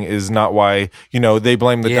eating is not why. They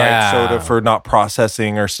blame the diet soda for not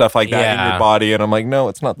processing or stuff like that in your body, and I'm like, no,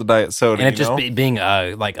 it's not the diet soda, and it's just being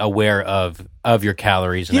like aware of your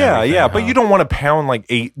calories. And but you don't want to pound like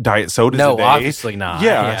 8 diet sodas a day. No, obviously not.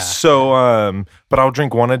 Yeah. So, but I'll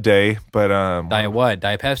drink 1 a day. But diet what?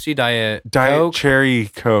 Diet Pepsi? Diet Coke? Cherry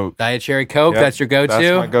Coke. Diet Cherry Coke. Yep, that's your go-to.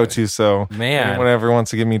 That's my go-to. So anyone ever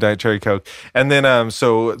wants to give me Diet Cherry Coke, and then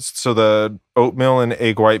so the oatmeal and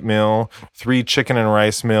egg white meal, 3 chicken and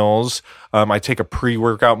rice meals. I take a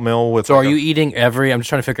pre-workout meal with. So are you eating every? I'm just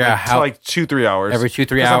trying to figure out how. Like 2-3 hours. Every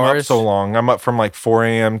 2-3 hours. I'm up so long. I'm up from like 4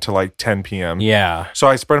 a.m. to like 10 p.m. Yeah. So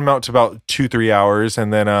I spread them out to about 2-3 hours,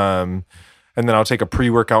 and then I'll take a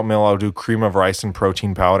pre-workout meal. I'll do cream of rice and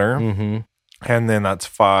protein powder, and then that's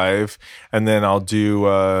 5. And then I'll do.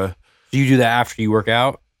 Do you do that after you work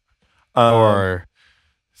out, or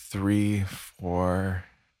 3, 4?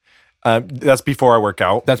 That's before I work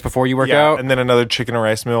out. That's before you work out, and then another chicken and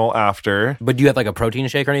rice meal after. But do you have like a protein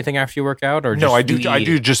shake or anything after you work out, or no? I do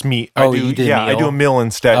just meat. Oh, you do meal? I do a meal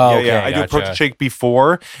instead. I do a protein shake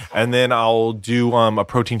before, and then I'll do a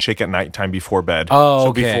protein shake at nighttime before bed. Oh,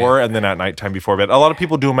 so before and then at nighttime before bed. A lot of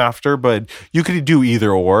people do them after, but you could do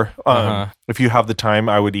either or. If you have the time,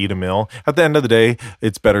 I would eat a meal. At the end of the day,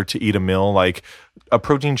 it's better to eat a meal. Like a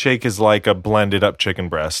protein shake is like a blended up chicken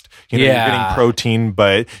breast. You're getting protein,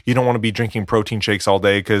 but you don't want to be drinking protein shakes all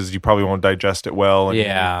day because you probably won't digest it well. And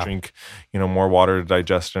you drink, more water to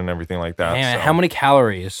digest it and everything like that. Man, how many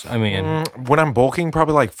calories? I mean, when I'm bulking,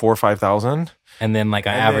 probably like 4,000 or 5,000. And then like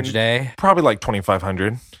an average day? Probably like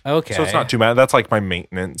 2,500. Okay. So it's not too bad. That's like my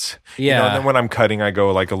maintenance. Yeah. And then when I'm cutting, I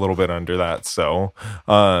go like a little bit under that. So,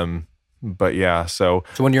 but yeah, so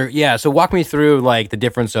when you're so walk me through like the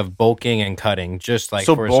difference of bulking and cutting, just like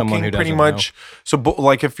for bulking, someone who doesn't pretty much know. So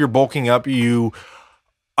like if you're bulking up,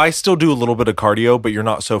 I still do a little bit of cardio, but you're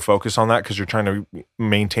not so focused on that because you're trying to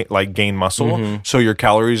maintain like gain muscle, so your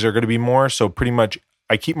calories are going to be more. So pretty much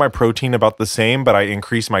I keep my protein about the same, but I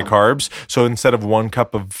increase my carbs. So instead of 1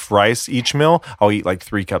 cup of rice each meal, I'll eat like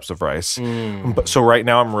 3 cups of rice. So right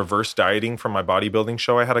now I'm reverse dieting from my bodybuilding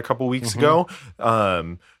show I had a couple weeks ago.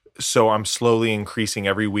 So I'm slowly increasing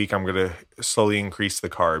every week. I'm going to slowly increase the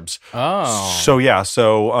carbs. Oh. So yeah.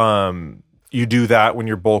 So you do that when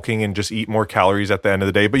you're bulking and just eat more calories at the end of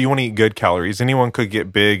the day, but you want to eat good calories. Anyone could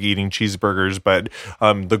get big eating cheeseburgers, but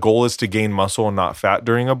the goal is to gain muscle and not fat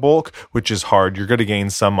during a bulk, which is hard. You're going to gain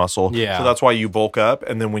some muscle. Yeah. So that's why you bulk up,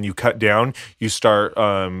 and then when you cut down, you start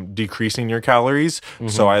decreasing your calories.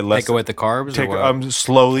 So I Take away the carbs?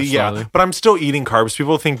 Slowly, yeah. But I'm still eating carbs.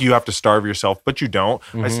 People think you have to starve yourself, but you don't.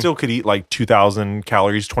 I still could eat like 2,000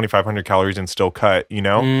 calories, 2,500 calories and still cut,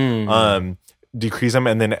 decrease them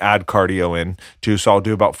and then add cardio in too. So I'll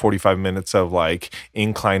do about 45 minutes of like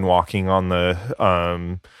incline walking on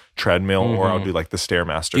the treadmill, or I'll do like the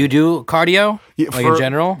Stairmaster. Do you do cardio? Like in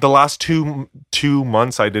general? The last two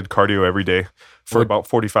months I did cardio every day for about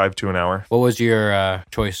 45 to an hour. What was your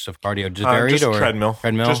choice of cardio? Just varied just or treadmill?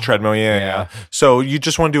 Treadmill? Just treadmill, yeah. So you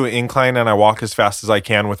just want to do an incline, and I walk as fast as I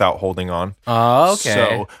can without holding on. Oh, okay.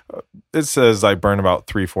 So it says I burn about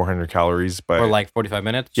 300-400 calories, but for like 45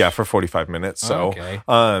 minutes. Yeah, for 45 minutes. So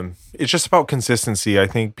it's just about consistency. I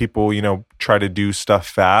think people, try to do stuff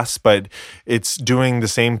fast, but it's doing the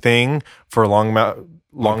same thing for a long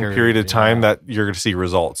period of time that you're going to see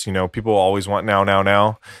results. People always want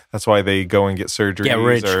now. That's why they go and get surgery. Get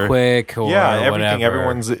rich quick or everything. whatever.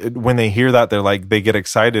 Everyone's, when they hear that, they're like, they get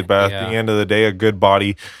excited. But at the end of the day, a good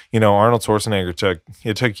body, Arnold Schwarzenegger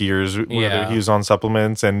took years, whether he was on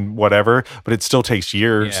supplements and whatever, but it still takes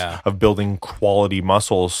years of building quality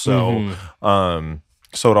muscles. So,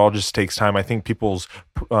 so it all just takes time. I think people's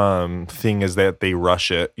thing is that they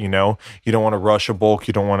rush it, You don't want to rush a bulk.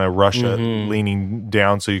 You don't want to rush it leaning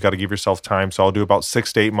down. So you got to give yourself time. So I'll do about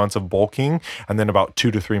 6 to 8 months of bulking and then about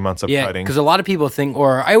 2 to 3 months of cutting. Because a lot of people think,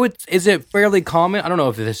 is it fairly common? I don't know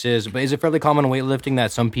if this is, but is it fairly common in weightlifting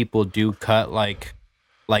that some people do cut like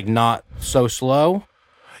not so slow?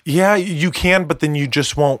 Yeah, you can, but then you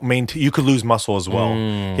just won't maintain. You could lose muscle as well.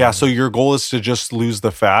 Yeah, so your goal is to just lose the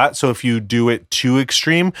fat. So if you do it too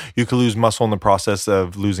extreme, you could lose muscle in the process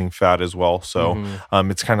of losing fat as well. So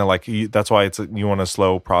it's kind of like that's why you want a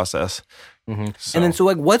slow process. So. And then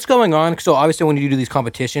what's going on? So obviously when you do these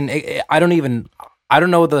competition, I don't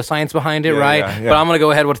know the science behind it, right? Yeah. But I'm gonna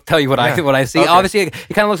go ahead and tell you what I see. Okay. Obviously, it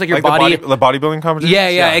kind of looks like your body, the bodybuilding competition.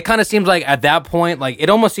 Yeah. It kind of seems like at that point, it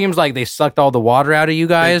almost seems like they sucked all the water out of you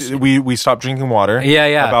guys. We stopped drinking water.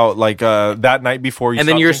 Yeah. About that night before and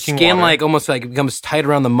then your skin almost becomes tight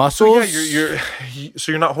around the muscles.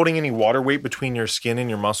 So you're not holding any water weight between your skin and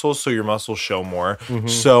your muscles, so your muscles show more.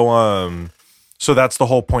 So that's the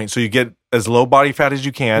whole point. So you get as low body fat as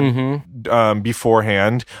you can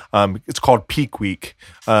beforehand. It's called peak week,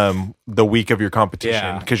 the week of your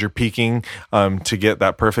competition, because you're peaking to get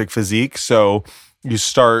that perfect physique. So you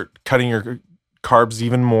start cutting your carbs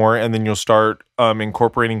even more, and then you'll start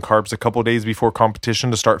incorporating carbs a couple days before competition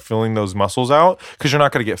to start filling those muscles out, because you're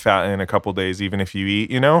not going to get fat in a couple days even if you eat.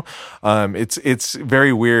 It's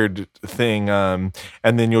very weird thing, and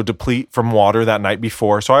then you'll deplete from water that night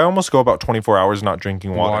before. So I almost go about 24 hours not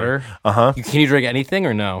drinking water. Can you drink anything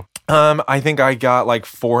or no? I think I got like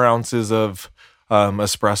 4 ounces of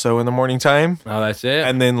espresso in the morning time. Oh, that's it.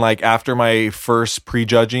 And then after my first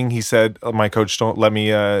prejudging, he said, my coach, don't let me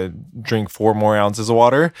drink 4 more ounces of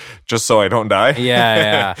water just so I don't die.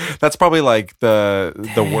 Yeah. That's probably the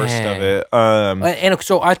worst of it. And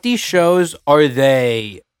so at these shows, are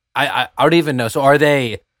they, I don't even know. So are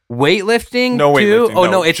they weightlifting? No weightlifting.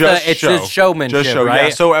 Oh no, it's just showmanship, just show, right? Yeah.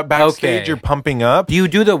 So backstage, you're pumping up. Do you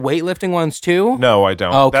do the weightlifting ones too? No, I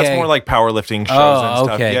don't. Okay. That's more like powerlifting shows and stuff.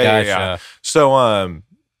 Okay, gotcha. Yeah. So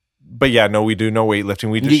but no, we do no weightlifting.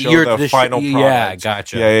 We just show the final product. Yeah,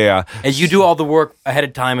 gotcha. Yeah. And you do all the work ahead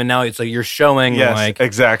of time, and now it's you're showing. Yes,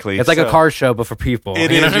 exactly. It's like a car show, but for people.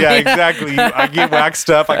 It is, exactly. I get waxed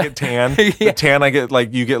up. I get tan. The tan I get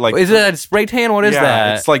you get Is it a spray tan? What is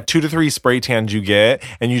that? It's 2 to 3 spray tans you get,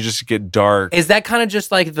 and you just get dark. Is that kind of just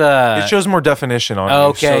the? It shows more definition on you.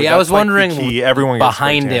 Okay, so I was wondering everyone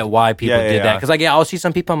behind it why people did that, because I'll see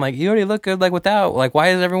some people. I'm like, you already look good without. Why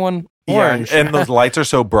is everyone orange? And those lights are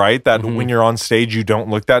so bright that when you're on stage, you don't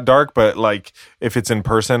look that dark. But if it's in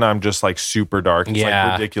person, I'm just super dark. It's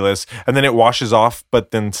ridiculous. And then it washes off,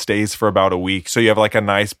 but then stays for about a week. So you have a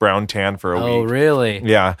nice brown tan for a week. Oh, really?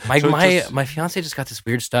 Yeah. My fiance just got this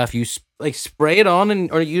weird stuff. You spray it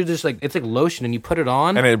on, or you just it's lotion, and you put it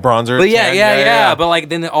on, and it bronzer. But yeah. But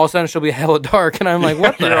then all of a sudden she'll be hella dark, and I'm like,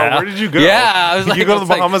 what the hell? Where did you go? Yeah, I was you go to the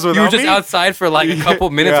Bahamas without me? You were just outside for a couple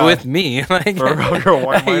minutes with me. Why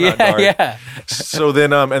not dark? Yeah. So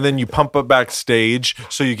then, and then you pump up backstage.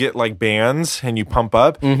 So you get bands, and you pump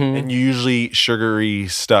up, and you usually eat sugary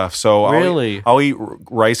stuff. So I'll eat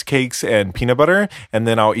rice cakes and peanut butter, and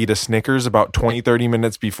then I'll eat a Snickers about 20-30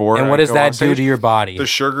 minutes before. And what does that do to your body? The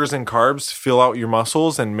sugars and carbs carbs fill out your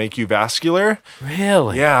muscles and make you vascular.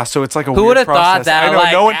 Really? Yeah, so it's like a Who weird would have thought process. that? I know,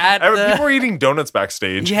 Like, no one, at the- people were eating donuts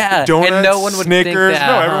backstage. Yeah, donuts, and no one would think Snickers. that,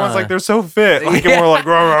 No, everyone's huh? like, they're so fit. Like, and we're like,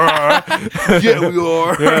 rah, rah, rah. Yeah, we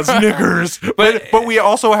are. Yeah, Snickers. But we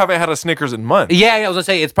also haven't had a Snickers in months. Yeah, I was gonna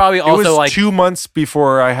say it's probably It also was like. 2 months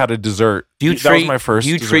before I had a dessert. That was my first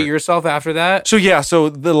Do you dessert. treat yourself after that? So yeah, so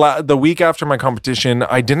the week after my competition,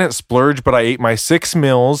 I didn't splurge, but I ate my 6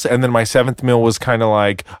 meals, and then my 7th meal was kind of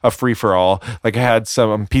like a free for all. Like I had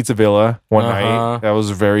some Pizza Villa one night. That was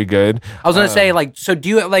very good. I was gonna say like, so do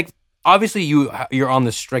you like? Obviously, you're on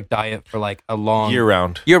this strict diet for like a long Year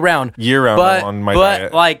round. but, on my but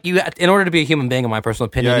diet. like in order to be a human being, in my personal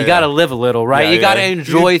opinion, Yeah, you yeah. gotta live a little, right? Yeah, you gotta yeah.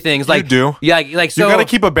 enjoy things. Like do. Yeah, like so. You got to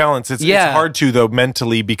keep a balance. It's Yeah. hard to though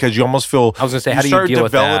mentally because you almost feel. I was gonna say, how do you start deal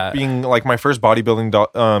with that? developing like my first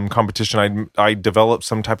bodybuilding competition? I developed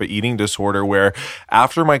some type of eating disorder where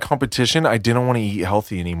after my competition, I didn't want to eat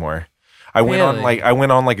healthy anymore. I went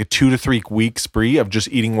on like a 2 to 3 week spree of just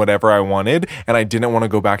eating whatever I wanted, and I didn't want to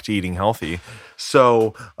go back to eating healthy.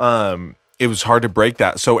 So it was hard to break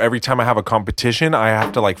that. So every time I have a competition, I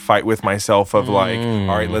have to like fight with myself of like,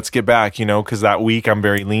 all right, let's get back, because that week I'm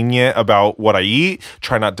very lenient about what I eat,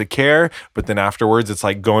 try not to care. But then afterwards, it's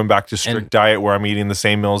like going back to strict diet where I'm eating the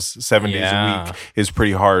same meals 7 days a week is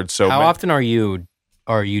pretty hard. So how often are you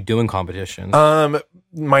doing competitions?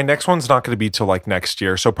 My next one's not going to be till like next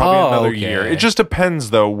year, so probably another year. It just depends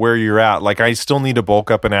though where you're at. Like I still need to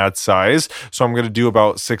bulk up and add size, so I'm going to do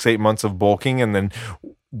about 6-8 months of bulking, and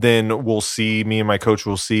then we'll see. Me and my coach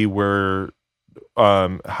will see where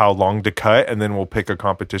how long to cut, and then we'll pick a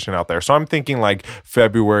competition out there. So I'm thinking like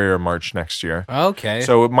February or March next year. Okay.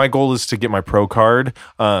 So my goal is to get my pro card,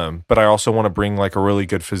 but I also want to bring like a really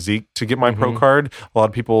good physique to get my pro card. A lot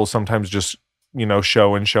of people sometimes just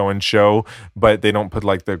show and show, but they don't put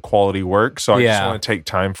like the quality work. So I just want to take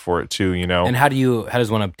time for it too, And how does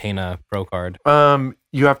one obtain a pro card?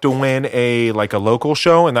 You have to win a local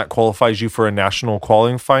show, and that qualifies you for a national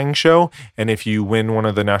qualifying show. And if you win one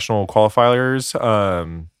of the national qualifiers,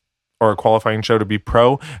 or a qualifying show to be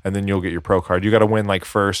pro, and then you'll get your pro card. You got to win like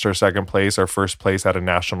first or second place or first place at a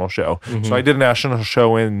national show. So I did a national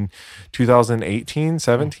show in 2018,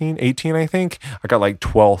 17, 18, I think. I got like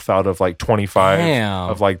 12th out of like 25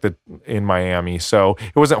 of like in Miami. So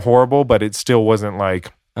it wasn't horrible, but it still wasn't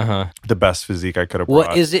like the best physique I could have brought.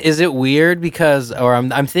 Well, is it weird because, or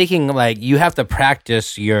I'm thinking like you have to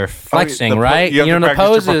practice your flexing, right? The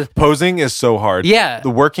poses. Posing is so hard. Yeah, the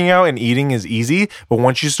working out and eating is easy, but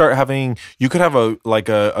once you start having, you could have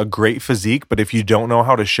a great physique, but if you don't know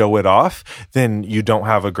how to show it off, then you don't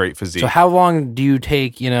have a great physique. So how long do you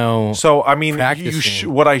take? So I mean,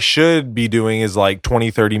 what I should be doing is like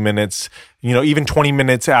 20-30 minutes. Even 20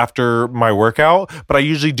 minutes after my workout, but I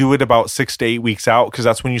usually do it about 6 to 8 weeks out because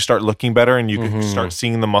that's when you start looking better and you can start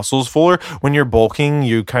seeing the muscles fuller. When you're bulking,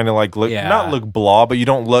 you kind of like not look blah, but you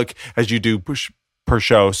don't look as you do per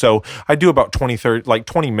show. So I do about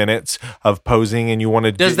 20 minutes of posing, and you want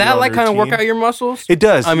to does that like kind of work out your muscles? It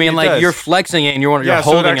does. I mean, you're flexing it and you're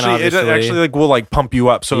holding it, obviously. It actually like will like pump you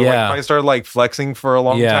up. So like, if I started like flexing for a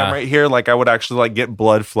long time right here, like I would actually like get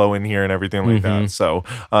blood flow in here and everything like that. So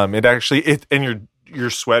and you're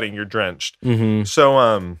sweating, you're drenched.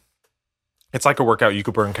 So it's like a workout. You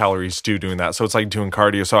could burn calories too doing that. So it's like doing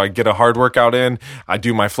cardio. So I get a hard workout in. I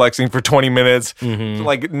do my flexing for 20 minutes.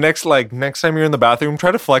 Like next time you're in the bathroom,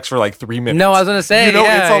 try to flex for like 3 minutes. No, I was gonna say, it's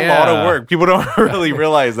a lot of work. People don't really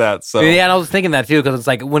realize that. So yeah, and I was thinking that too because it's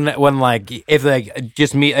like when like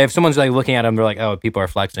if someone's like looking at them, they're like, oh, people are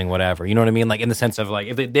flexing, whatever. You know what I mean? Like in the sense of like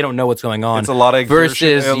if they don't know what's going on. It's a lot of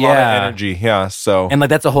exertion, versus a lot of energy. Yeah. So and like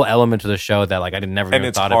that's a whole element to the show that like I never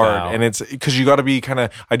even thought about. And it's because you got to be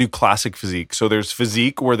I do classic physique. So there's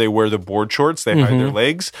physique where they wear the board shorts, they hide their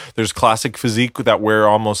legs. There's classic physique that wear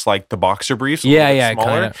almost like the boxer briefs, smaller.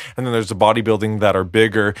 Kinda. And then there's the bodybuilding that are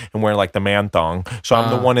bigger and wear like the man thong. So I'm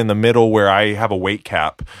the one in the middle where I have a weight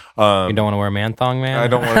cap. You don't want to wear a man thong, man? I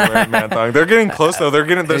don't want to wear a man thong. They're getting close though. Their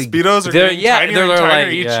Speedos are getting tinier and tinier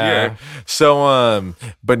each year. So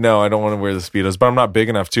but no, I don't want to wear the Speedos. But I'm not big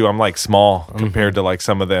enough too. I'm like small compared to like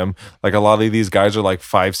some of them. Like a lot of these guys are like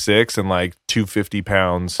 5'6" and like 250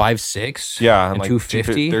 pounds. 5'6"? Yeah, and like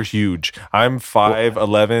 250. They're huge. I'm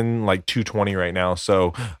 5'11", like 220 right now.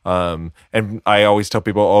 So and I always tell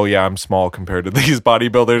people, oh yeah, I'm small compared to these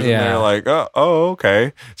bodybuilders, and they're like, oh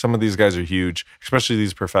okay. Some of these guys are huge, especially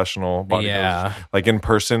these professional bodybuilders. Yeah. Like in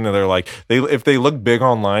person, they're like if they look big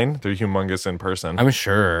online, they're humongous in person. I'm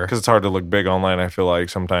sure because it's hard to look big online. I feel like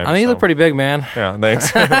sometimes. I mean, you look pretty big, man. Yeah,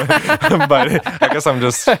 thanks. But I guess I'm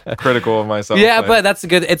just critical of myself. Yeah, but that's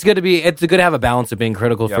good. It's good to to have a balance of being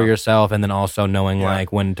critical for Yeah. yourself and then also knowing Yeah.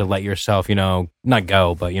 like when to let yourself, not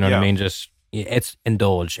go, but you know what I Yeah. mean? Just, it's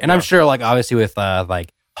indulge. And I'm sure like obviously with like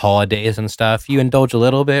holidays and stuff, you indulge a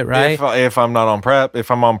little bit, right? If I'm not on prep, if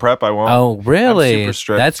I'm on prep, I won't. Oh, really? I'm super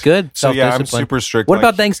strict. That's good. So yeah, I'm Self-discipline. super strict. What like-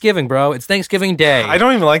 about Thanksgiving, bro? It's Thanksgiving Day. I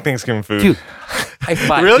don't even like Thanksgiving food. Dude, high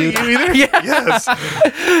five, Really? dude. You either? Yeah. Yes.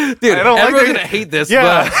 Dude, I don't like everyone's that- gonna hate this,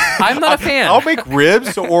 Yeah. but I'm not a fan. I'll make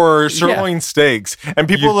ribs or sirloin steaks, and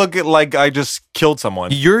people look at like I just killed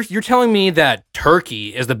someone. You're telling me that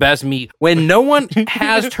turkey is the best meat when no one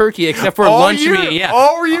has turkey except for All lunch year- meat. Yeah,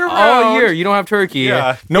 all year all round. year you don't have turkey.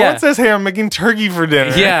 Yeah. No Yeah. one says, "Hey, I'm making turkey for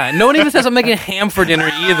dinner." Yeah, no one even says I'm making ham for dinner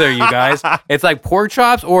either. You guys, it's like pork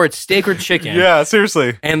chops or it's steak or chicken. Yeah.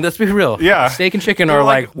 Seriously. And let's be real. Yeah. Steak and chicken They're are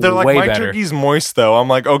like they're like way my better. turkey's moist though. I'm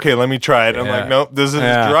like, okay, let me try it. I'm Yeah. like, nope, this is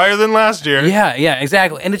Yeah. drier than last year. Yeah,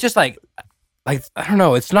 exactly. And it's just like I don't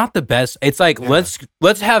know. It's not the best. It's like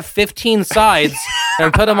let's have 15 sides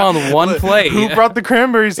and put them on one plate. Who brought the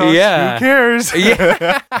cranberry sauce? Yeah. Who cares?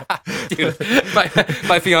 Yeah, dude,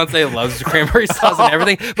 my fiance loves cranberry sauce and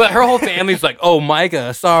everything, but her whole family's like, "Oh,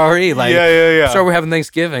 Micah, sorry, like, Yeah. sorry, we're having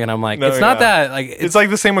Thanksgiving," and I'm like, No, "It's not yeah. that, like, It's like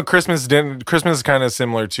the same with Christmas. Christmas is kind of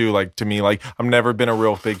similar too. Like to me, like I've never been a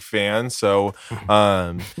real big fan, so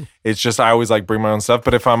it's just I always like bring my own stuff.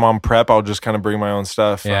 But if I'm on prep, I'll just kind of bring my own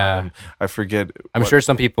stuff. Yeah. I forget. I'm sure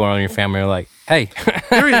some people in your family are like, "Hey,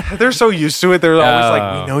 they're so used to it. They're always like,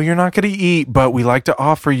 Oh. "We know you're not going to eat, but we like to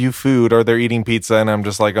offer you food." Or they're eating pizza, and I'm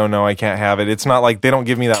just like, "Oh no, I can't have it." It's not like they don't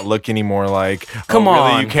give me that look anymore. Like, Come "Oh,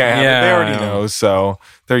 really? on." You can't have it." They already know, so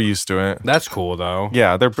they're used to it. that's cool though."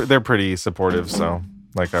 Yeah, they're pretty supportive. So,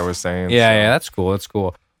 like I was saying, Yeah, that's cool. That's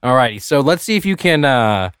cool. Alrighty, so let's see if you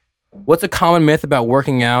can. What's a common myth about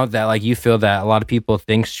working out that like you feel that a lot of people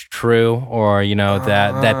think's true, or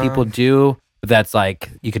that people do? But that's like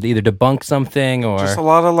you could either debunk something or Just a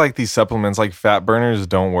lot of like these supplements, like fat burners,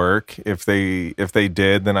 don't work. If they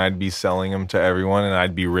did, then I'd be selling them to everyone, and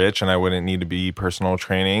I'd be rich, and I wouldn't need to be personal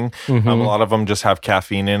training. A lot of them just have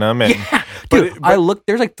caffeine in them, and dude, I look.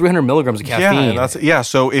 There's like 300 milligrams of caffeine.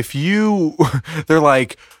 So if you, they're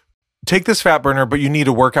like, take this fat burner, but you need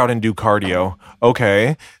to work out and do cardio.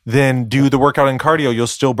 Okay, then do the workout and cardio. You'll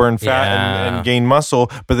still burn fat Yeah. and gain muscle,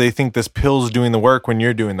 but they think this pill's doing the work when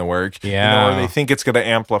you're doing the work. Yeah. Or they think it's going to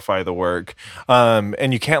amplify the work.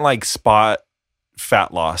 And you can't like spot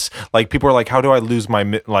fat loss. Like people are like, how do I lose my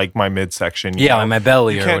midsection? You Yeah, know? like my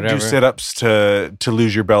belly You or can't whatever. do sit-ups to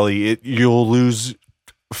lose your belly. You'll lose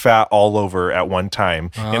fat all over at one time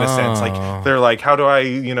in a sense. Oh. Like they're like, how do I,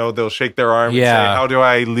 they'll shake their arm and say, Yeah. how do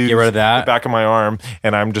I lose Get rid of that? the back of my arm?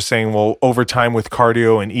 And I'm just saying, well, over time with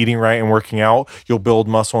cardio and eating right and working out, you'll build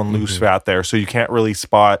muscle and lose fat there. So you can't really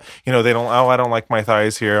spot, they don't, I don't like my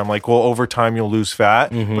thighs here. I'm like, well, over time you'll lose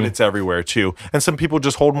fat, but it's everywhere too. And some people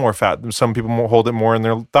just hold more fat. Some people hold it more in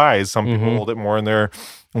their thighs. Some people hold it more in their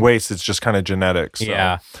waist. It's just kind of genetics. So.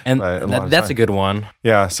 Yeah, and But a lot of that's time- a good one.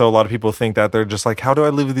 Yeah, so a lot of people think that they're just like, how do I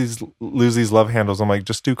lose these love handles? I'm like,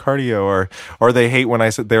 just do cardio, or they hate when I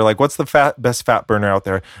said they're like, what's the best fat burner out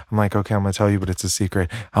there? I'm like, okay, I'm gonna tell you, but it's a secret.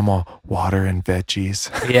 I'm all water and veggies.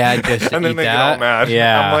 Yeah, just And then eat they that. get all mad.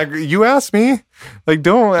 Yeah, I'm like, you asked me, like,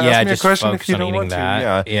 don't ask me a just question if focus you on don't eating want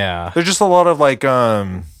that. to. Yeah. There's just a lot of like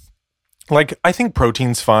I think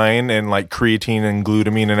protein's fine and like creatine and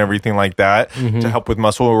glutamine and everything like that to help with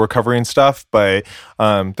muscle recovery and stuff. But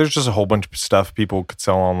there's just a whole bunch of stuff people could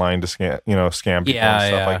sell online to scam people and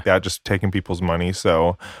stuff like that, just taking people's money.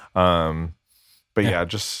 So, but yeah,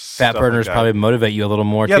 just Fat stuff burners like that. probably motivate you a little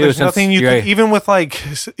more Yeah, too. there's since nothing you you're- can even with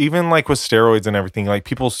with steroids and everything. Like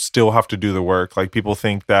people still have to do the work. Like people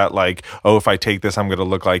think that like, oh, if I take this, I'm gonna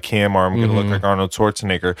look like him or I'm gonna look like Arnold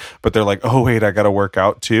Schwarzenegger. But they're like, oh wait, I gotta work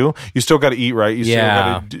out too. You still gotta eat right. You still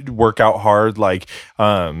gotta work out hard. Like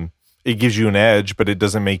it gives you an edge, but it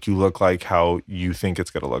doesn't make you look like how you think it's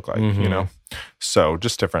gonna look like. So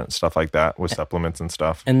just different stuff like that with supplements and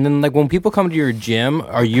stuff. And then like when people come to your gym,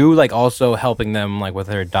 are you like also helping them like with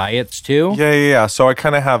their diets too? Yeah. So I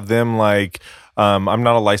kind of have them like, I'm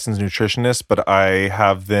not a licensed nutritionist, but I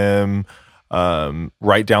have them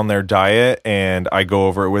write down their diet and I go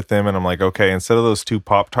over it with them and I'm like, okay, instead of those 2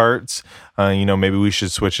 Pop-Tarts, maybe we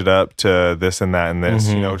should switch it up to this and that and this,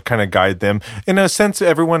 kind of guide them. In a sense,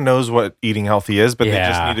 everyone knows what eating healthy is, but they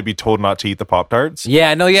just need to be told not to eat the Pop-Tarts.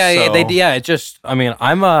 Yeah, no, yeah, So- it's just, I mean,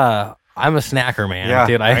 I'm a snacker, man. Yeah,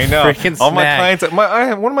 dude, I know. freaking All my snack.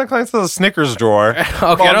 clients, one of my clients has a Snickers drawer. Okay,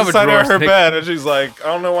 I don't have on a the side drawer of her Snick- bed, and she's like, I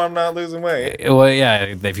don't know why I'm not losing weight. Well, yeah,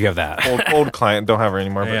 if you have that. Old client, don't have her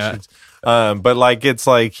anymore, but Yeah. she's but like it's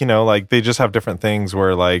like like they just have different things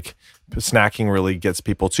where like snacking really gets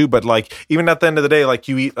people too. But like even at the end of the day, like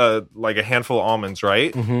you eat like a handful of almonds,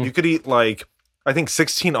 right? You could eat like, I think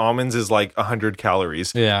 16 almonds is like 100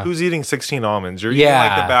 calories. Yeah. Who's eating 16 almonds? You're eating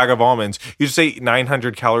like the bag of almonds. You just ate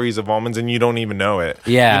 900 calories of almonds and you don't even know it.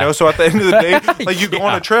 Yeah. You know, so at the end of the day, like you go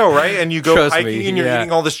on a trail, right? And you go hiking and you're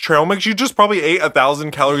eating all this trail mix. You just probably ate 1,000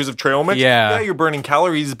 calories of trail mix. Yeah, you're burning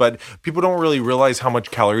calories, but people don't really realize how much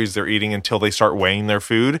calories they're eating until they start weighing their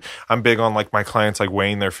food. I'm big on like my clients like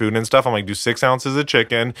weighing their food and stuff. I'm like, do 6 ounces of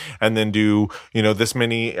chicken and then do, you know, this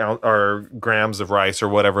many or grams of rice or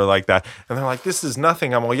whatever like that. And they're like, this is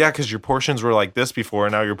nothing. I'm like, yeah, because your portions were like this before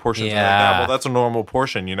and now your portions are like that. Well, that's a normal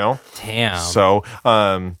portion, you know? Damn. So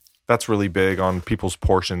that's really big on people's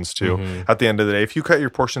portions too. At the end of the day, if you cut your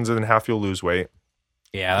portions in half, you'll lose weight.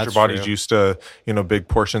 Yeah, that's your body's true. used to, you know, big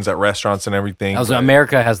portions at restaurants and everything.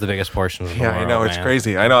 America has the biggest portions in the world, I know, it's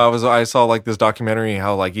crazy. I know. I saw like this documentary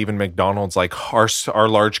how like even McDonald's, like our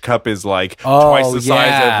large cup is like twice the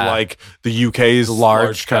size of like the UK's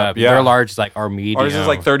large cup. Yeah, their large is like our medium. Ours is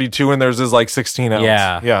like 32 and theirs is like 16 ounce.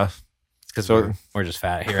 Yeah. Because we're just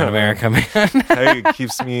fat here in America, man. Hey, it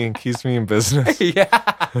keeps me in business.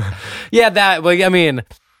 Yeah, that. Well, I mean,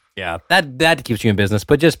 yeah, that keeps you in business.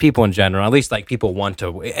 But just people in general, at least like people want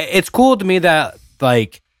to. It's cool to me that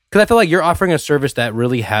like, because I feel like you're offering a service that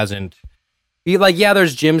really hasn't. Like, yeah,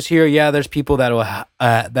 there's gyms here. Yeah, there's people that'll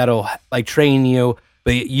like train you,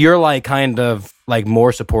 but you're like kind of like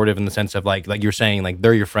more supportive in the sense of like you're saying like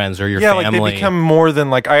they're your friends or your family. Like they become more than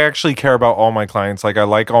like I actually care about all my clients. Like I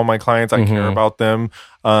like all my clients. I care about them.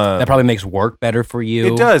 That probably makes work better for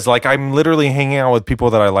you. It does. Like I'm literally hanging out with people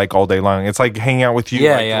that I like all day long. It's like hanging out with you.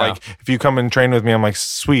 Like if you come and train with me, I'm like,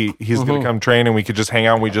 sweet. He's gonna come train and we could just hang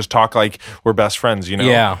out and we just talk like we're best friends, you know?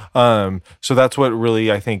 Yeah. So that's what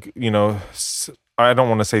really I think, you know, I don't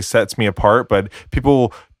want to say sets me apart, but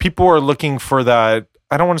people are looking for that.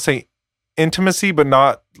 I don't want to say intimacy, but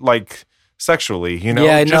not like sexually, you know,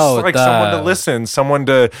 someone to listen, someone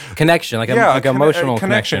to connection, like emotional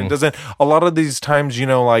connection. Doesn't a lot of these times, you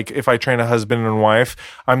know, like if I train a husband and wife,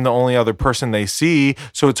 I'm the only other person they see,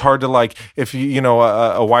 so it's hard to like if you know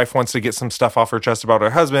a wife wants to get some stuff off her chest about her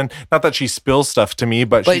husband, not that she spills stuff to me,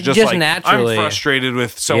 but she just like naturally, I'm frustrated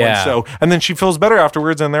with so and so, and then she feels better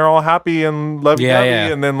afterwards, and they're all happy and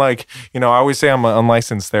lovey-dovey, and then like you know, I always say I'm an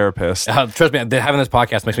unlicensed therapist. Trust me, having this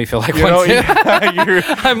podcast makes me feel like one too.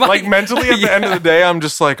 I'm like mentally. At the end of the day, I'm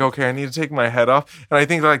just like, okay, I need to take my head off. And I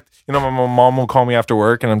think like, you know, my mom will call me after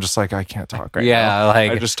work and I'm just like, I can't talk right now.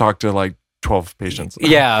 Like I just talked to like 12 patients.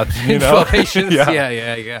 Yeah. You know? 12 patients.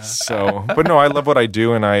 Yeah. So, but no, I love what I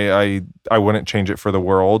do and I wouldn't change it for the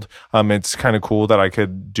world. It's kind of cool that I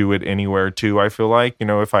could do it anywhere too, I feel like, you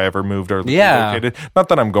know, if I ever moved or relocated. Not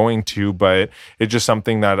that I'm going to, but it's just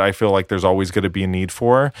something that I feel like there's always going to be a need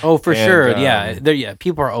for. Oh, for sure.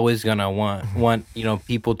 People are always going to want, you know,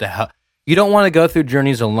 people to help. You don't want to go through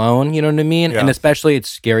journeys alone, you know what I mean? And especially it's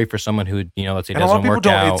scary for someone who, you know, let's say doesn't work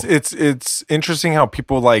out. It's interesting how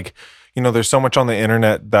people like, you know, there's so much on the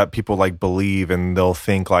internet that people like believe and they'll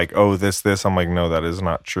think like, oh, this. I'm like, no, that is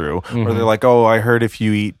not true. Or they're like, oh, I heard if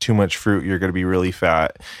you eat too much fruit, you're going to be really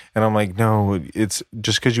fat. And I'm like, no, it's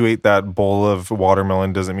just because you ate that bowl of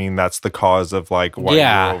watermelon doesn't mean that's the cause of like why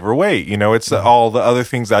you're overweight. You know, it's all the other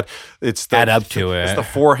things that add up to it. It's the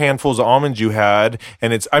 4 handfuls of almonds you had.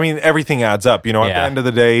 And it's, I mean, everything adds up, you know, at the end of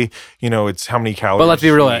the day, you know, it's how many calories. But let's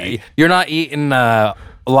be real. You're not eating,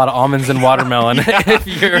 a lot of almonds and watermelon. If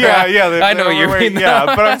you're, I know what you mean. Yeah,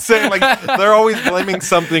 but I'm saying like they're always blaming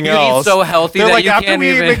something else. Eat so healthy. They're that like you after can't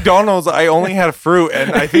we even... ate McDonald's, I only had fruit,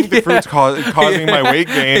 and I think the fruit's causing my weight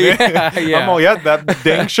gain. I'm all that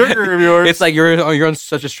dang sugar of yours. It's like you're on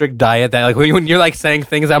such a strict diet that like when you're like saying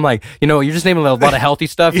things, I'm like, you know, you're just naming a lot of healthy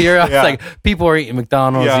stuff here. It's like people are eating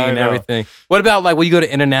McDonald's, eating everything. What about like will you go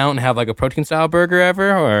to In-N-Out and have like a protein style burger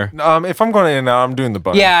ever? Or if I'm going to In-N-Out, I'm doing the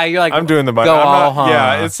bun. Yeah, you're like I'm doing the bun.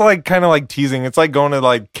 Yeah, it's like kind of like teasing. It's like going to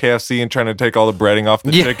like KFC and trying to take all the breading off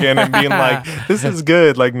the chicken and being like, this is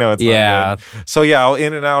good. Like, no, it's not good. So yeah, I'll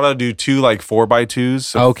In-N-Out, I'll do 2 like 4x2s.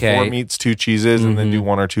 So 4 meats, 2 cheeses, and then do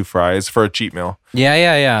 1 or 2 fries for a cheat meal.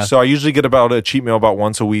 Yeah. So I usually get about a cheat meal about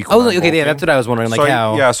once a week. Oh, okay, yeah, that's what I was wondering. Like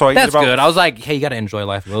so I that's good. I was like, hey, you got to enjoy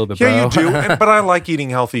life a little bit, bro. Yeah, you do. But I like eating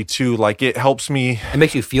healthy too. Like it helps me. It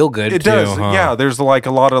makes you feel good. It does. Huh? Yeah, there's like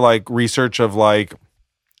a lot of like research of like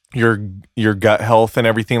your gut health and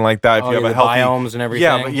everything like that. If you have a healthy biomes and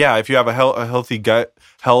everything. Yeah, if you have a healthy gut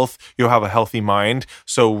health, you'll have a healthy mind.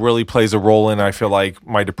 So really plays a role in I feel like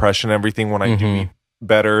my depression and everything when I do eat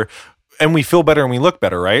better. and we feel better and we look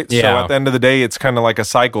better, right? Yeah. So at the end of the day, it's kind of like a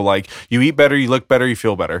cycle. Like you eat better, you look better, you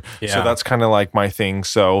feel better. Yeah. So that's kind of like my thing.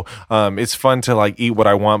 So it's fun to like eat what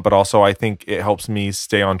I want, but also I think it helps me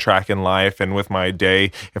stay on track in life and with my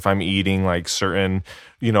day. If I'm eating like certain,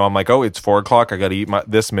 I'm like, oh, it's 4:00. I got to eat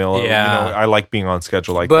this meal. Yeah. I like being on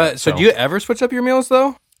schedule like But that. so do you ever switch up your meals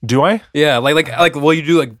though? Do I? Yeah, like will you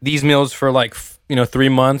do like these meals for like 3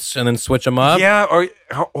 months and then switch them up? Yeah,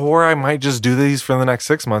 or I might just do these for the next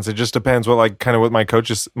 6 months. It just depends what what my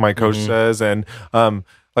coach says. And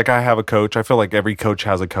like I have a coach. I feel like every coach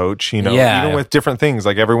has a coach, Yeah. even with different things.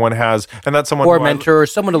 Like everyone has, and that's someone or a who mentor, or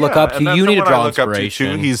someone to look up to. and that's You need to someone I draw look up to,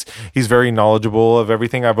 inspiration. too. He's very knowledgeable of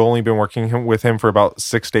everything. I've only been working with him for about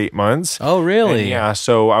 6 to 8 months. Oh, really? And yeah.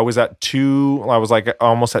 So I was like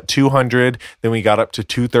almost at 200. Then we got up to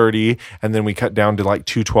 230, and then we cut down to like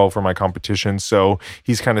 212 for my competition. So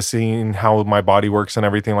he's kind of seeing how my body works and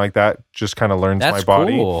everything like that. Just kind of learns That's my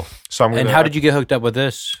body. cool. So And how did you get hooked up with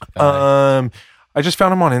this I just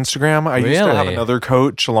found him on Instagram. I used to have Really? another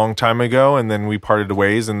coach a long time ago, and then we parted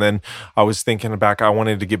ways. And then I was thinking back, I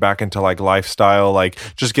wanted to get back into like lifestyle, like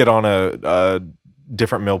just get on a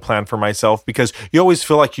different meal plan for myself, because you always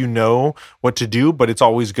feel like you know what to do, but it's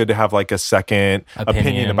always good to have like a second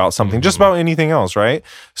opinion about something, just about anything else, right?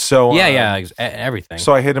 So everything.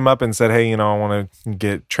 So I hit him up and said, hey, I want to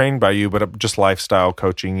get trained by you, but just lifestyle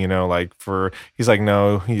coaching, he's like,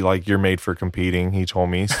 no, you're made for competing, he told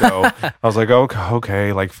me. So I was like,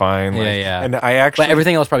 okay, like fine. Yeah. And I actually, But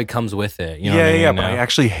everything else probably comes with it. You know what I mean? but I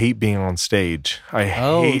actually hate being on stage. I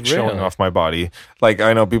hate showing really? off my body. Like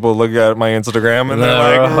I know people look at my Instagram and they're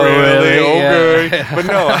No, like, really? really? Okay. But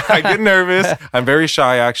no, I get nervous. I'm very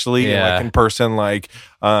shy actually, Yeah. like in person,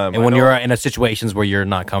 and when you're in a situations where you're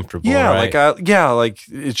not comfortable, right? like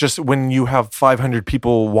it's just when you have 500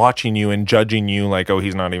 people watching you and judging you, like, oh,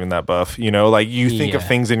 he's not even that buff, like you think of Yeah.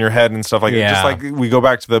 things in your head and stuff like that. Yeah. Just like we go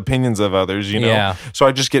back to the opinions of others, Yeah. So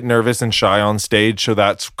I just get nervous and shy on stage. So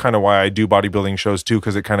that's kind of why I do bodybuilding shows too,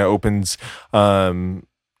 because it kind of opens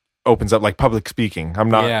up like public speaking.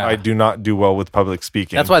 I do not do well with public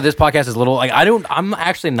speaking. That's why this podcast is a little like I'm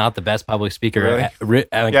actually not the best public speaker. Really?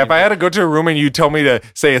 Yeah, if I had to go to a room and you tell me to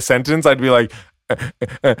say a sentence, I'd be like,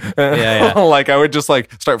 yeah. like I would just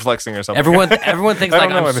like start flexing or something. Everyone thinks I like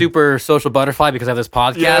don't know I'm what- super social butterfly because I have this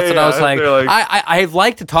podcast, Yeah, and I was yeah, like, they're like- I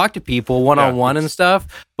like to talk to people one on one and stuff,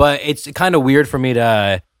 but it's kind of weird for me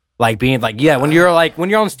to like being like, when you're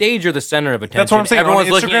on stage, you're the center of attention. That's what I'm saying. Everyone's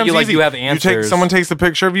On looking at you Instagram's like easy. you have answers. Someone takes a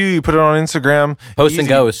picture of you, you put it on Instagram. Post and easy.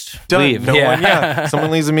 ghost. Done. Leave. No one,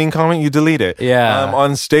 Someone leaves a mean comment, you delete it. Yeah.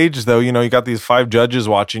 On stage, though, you got these 5 judges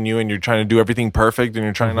watching you, and you're trying to do everything perfect, and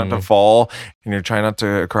you're trying not to fall, and you're trying not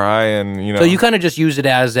to cry, and So you kind of just use it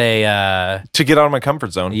as a to get out of my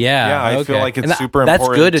comfort zone. yeah. I okay. feel like it's And super that's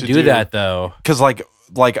important. good to do that though. Because like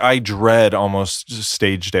I dread almost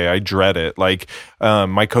stage day. I dread it. Like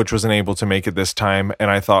my coach wasn't able to make it this time,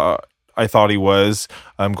 and I thought he was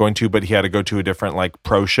going to, but he had to go to a different like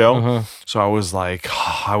pro show. So I was like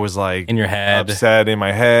In your head. upset in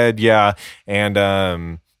my head, yeah,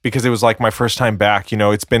 and because it was like my first time back.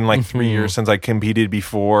 It's been like 3 years since I competed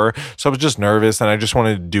before, so I was just nervous, and I just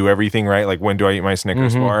wanted to do everything right. Like, when do I eat my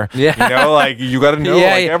Snickers bar? Yeah. Like you got to know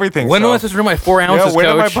everything. When so. am I supposed to drink my 4 ounces, when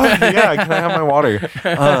am I coach? can I have my water?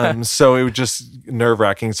 So it was just nerve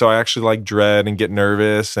wracking. So I actually like dread and get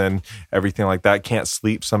nervous and everything like that. Can't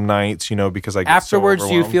sleep some nights, because I get Afterwards, so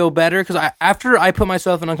do you overwhelmed. feel better? Because after I put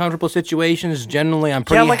myself in uncomfortable situations, generally I'm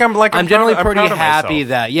pretty. I'm generally proud- I'm pretty proud of happy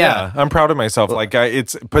myself. that I'm proud of myself. Like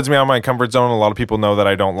it puts me out of my comfort zone. A lot of people know that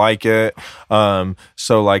I don't like it.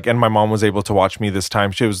 So like, and my mom was able to watch me this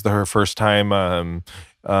time. She was her first time.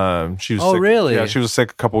 She was Oh, sick. really? Yeah, she was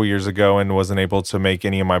sick a couple years ago and wasn't able to make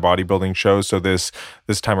any of my bodybuilding shows. So this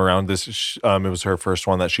time around, it was her first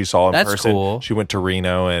one that she saw in That's person. cool. She went to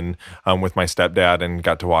Reno and with my stepdad and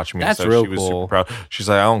got to watch me. That's so real she was cool. super proud. She's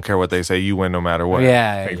like, I don't care what they say, you win no matter what.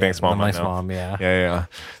 Yeah, Like, thanks, mom. Nice I know. mom. Yeah. Yeah.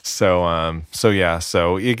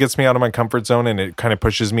 So it gets me out of my comfort zone, and it kind of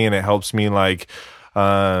pushes me, and it helps me like,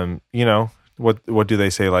 what do they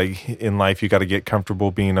say? Like in life, you got to get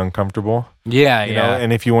comfortable being uncomfortable. Yeah. You know,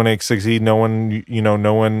 and if you want to succeed, no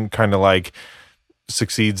one kind of like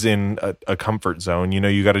succeeds in a comfort zone.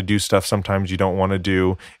 You got to do stuff sometimes you don't want to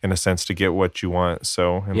do, in a sense, to get what you want.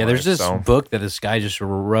 So there's this book that this guy just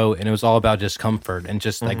wrote, and it was all about discomfort, and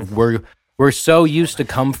just like we're so used to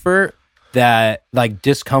comfort that like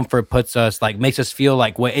discomfort puts us like makes us feel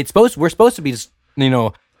like we're supposed to be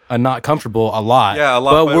not comfortable a lot. Yeah, a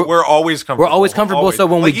lot. But we're always comfortable. We're always comfortable. So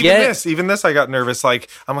when like, we even this, I got nervous. Like,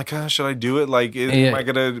 I'm like, should I do it? Like, am I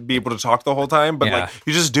gonna be able to talk the whole time? But like,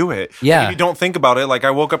 you just do it. Yeah. Like, if you don't think about it, like,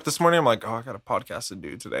 I woke up this morning, I'm like, I got a podcast to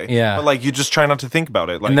do today. Yeah. But like, you just try not to think about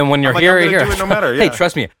it. Like, and then when you're I'm here, like, I'm gonna do it no matter. Hey,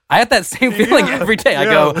 trust me, I have that same feeling every day. I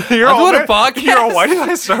go, I'm doing a podcast. You're all, why did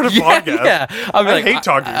I start a podcast? Yeah. I hate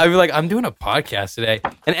talking. I'd be like, I'm doing a podcast today,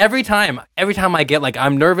 and every time I get like,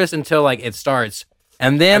 I'm nervous until like it starts.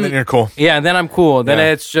 And then you're cool. Yeah, and then I'm cool. Then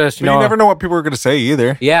it's just, you never know what people are going to say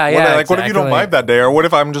either. Yeah, Like, what if you don't vibe that day? Or what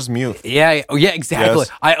if I'm just mute? Yeah, exactly. Yes.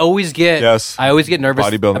 I always get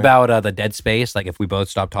nervous about the dead space. Like, if we both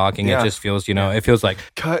stop talking, it just feels, it feels like...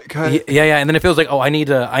 Cut. Yeah. And then it feels like, I need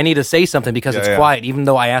to say something because it's quiet, even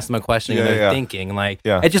though I asked them a question and they're thinking. Like,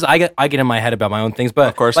 it's just, I get in my head about my own things. But,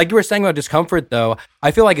 of course, like you were saying about discomfort, though, I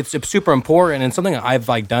feel like it's super important. And something I've,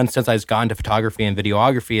 like, done since I've gone to photography and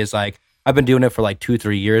videography is, like, I've been doing it for like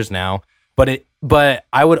 2-3 years now, but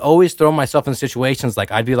I would always throw myself in situations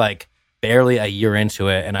like I'd be like barely a year into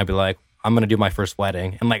it, and I'd be like, I'm gonna do my first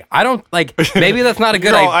wedding, and like I don't like maybe that's not a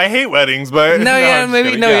good. I hate weddings, but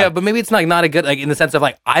but maybe it's not a good like in the sense of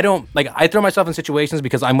like I don't like I throw myself in situations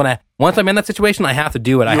because once I'm in that situation I have to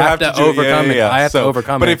do it. I have to overcome it. I have to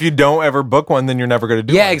overcome it. But if you don't ever book one, then you're never gonna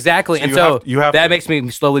do it. Yeah, exactly. And so that makes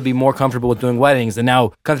me slowly be more comfortable with doing weddings, and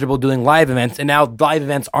now comfortable doing live events, and now live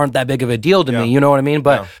events aren't that big of a deal to me. You know what I mean?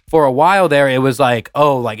 But for a while there, it was like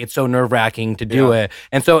it's so nerve wracking to do it,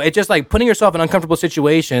 and so it's just like putting yourself in uncomfortable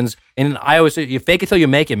situations. And I always say, you fake it till you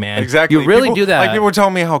make it, man. Exactly. You really do that. Like people were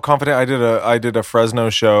telling me how confident I did a Fresno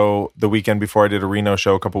show the weekend before I did a Reno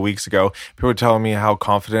show a couple weeks ago. People were telling me how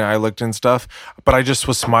confident I looked and stuff, but I just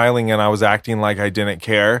was smiling and I was acting like I didn't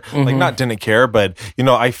care. Mm-hmm. Like not didn't care, but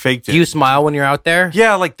I faked it. Do you smile when you're out there?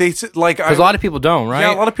 Yeah, like because a lot of people don't, right?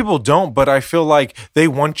 Yeah, a lot of people don't, but I feel like they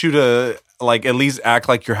want you to like at least act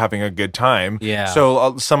like you're having a good time. Yeah.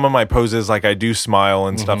 So some of my poses, like I do smile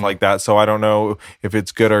and stuff like that. So I don't know if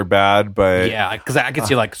it's good or bad, but yeah, because I could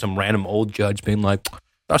see like some random old judge being like,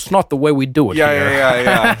 "That's not the way we do it here."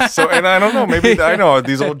 Yeah. So, and I don't know. Maybe I know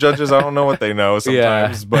these old judges. I don't know what they know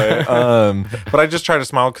sometimes, but I just try to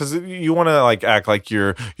smile because you want to like act like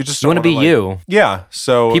you just want to be you. Yeah.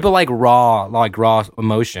 So people like raw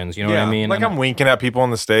emotions. You know what I mean? Like I'm winking at people on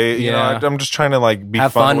the stage. Yeah. I'm just trying to like be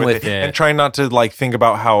have fun with it and trying not to like think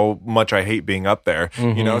about how much I hate being up there.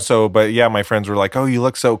 So but yeah, my friends were like, "Oh, you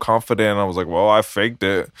look so confident." I was like, "Well, I faked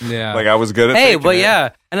it." Yeah. Like I was good at. Faking it.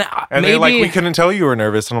 Yeah. And maybe, they like, we couldn't tell you were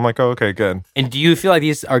nervous. And I'm like, oh, okay, good. And do you feel like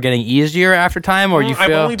these are getting easier after time? Or I've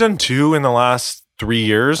only done 2 in the last 3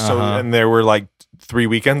 years. So, and they were like 3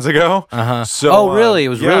 weekends ago. So, really? It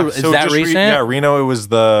was really, is that recent? Reno, it was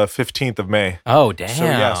the 15th of May. Oh,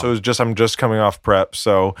 damn. So it was I'm just coming off prep.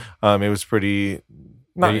 So it was pretty...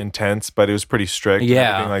 Not intense, but it was pretty strict and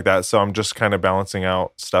everything like that. So I'm just kind of balancing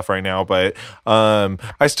out stuff right now. But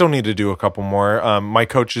I still need to do a couple more. My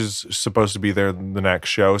coach is supposed to be there the next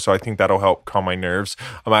show, so I think that'll help calm my nerves.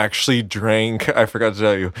 I actually drank, I forgot to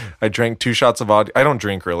tell you, I drank 2 shots of vodka. I don't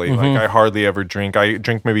drink really. Like I hardly ever drink. I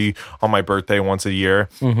drink maybe on my birthday once a year.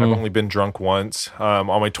 I've only been drunk once on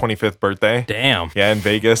my 25th birthday. Damn. Yeah, in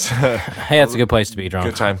Vegas. Hey, that's a good place to be drunk.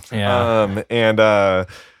 Good time. Yeah.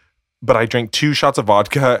 But I drank 2 shots of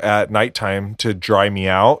vodka at nighttime to dry me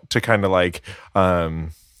out, to kind of like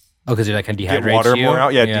because it like can dehydrate get water you? more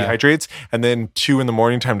out. Yeah, dehydrates. And then 2 in the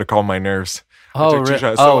morning time to calm my nerves. Oh, really?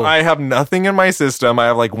 So I have nothing in my system. I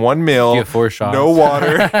have like 1 meal, you have 4 shots, no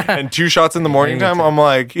water, and 2 shots in the morning time. I'm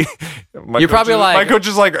like, you're probably like, my coach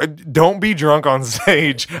is like, don't be drunk on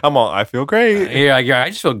stage. I'm all, I feel great. Yeah, I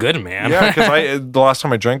just feel good, man. Yeah, because the last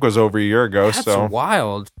time I drank was over a year ago. That's so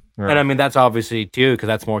wild. Right. And I mean, that's obviously too, because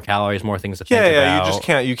that's more calories, more things to think about.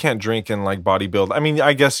 Yeah, you can't drink and like bodybuild. I mean,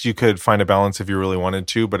 I guess you could find a balance if you really wanted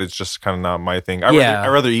to, but it's just kind of not my thing. I'd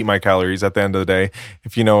rather eat my calories at the end of the day.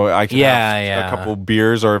 If I can have a couple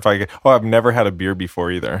beers, or if I've never had a beer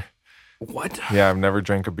before either. What? Yeah, I've never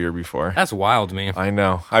drank a beer before. That's wild to me. I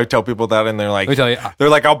know. I tell people that, and they're like, they're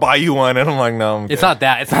like, I'll buy you one, and I'm like, no, it's not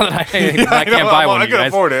that. It's not that I can't buy one. I can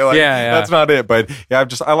afford it. Like, that's not it. But yeah,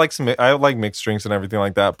 I like mixed drinks and everything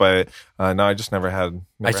like that. But no, I just never had.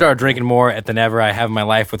 I started drinking more than ever I have in my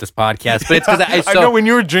life with this podcast, but it's because I know when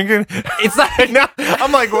you were drinking, it's like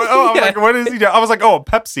I'm like, what is he doing? I was like, oh,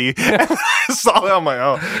 Pepsi. I saw it on my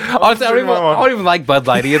own. Honestly, I don't even like Bud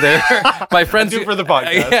Light either. My friends do for the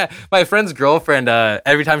podcast. My friend's girlfriend,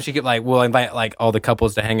 every time she get like, we'll invite like all the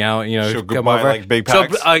couples to hang out, She'll come buy over. like big So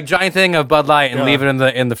packs. a giant thing of Bud Light and leave it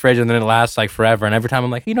in the fridge, and then it lasts like forever. And every time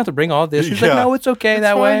I'm like, you don't have to bring all this. She's like, no, it's okay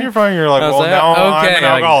that fine, way. You're fine. You're like, I was well, now I'm an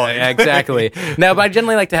alcoholic. Yeah, exactly. No, but I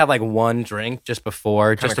generally like to have like one drink just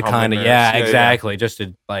before, just to calm kind the of, nerves. exactly, just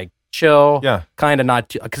to like chill. Yeah. Kind of not,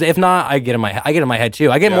 because if not, I get in my head too.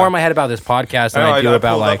 I get more in my head about this podcast than I do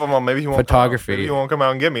about like maybe he won't photography. Maybe he won't come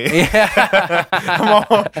out and get me. Yeah.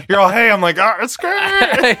 You're all, hey, I'm like, it's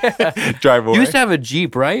great. Drive away. You used to have a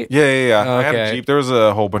Jeep, right? Yeah. I had a Okay. Jeep. There was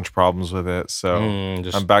a whole bunch of problems with it, so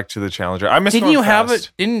I'm back to the Challenger. I missed. Didn't you fast.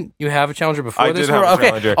 have a Challenger before I this? did have a okay.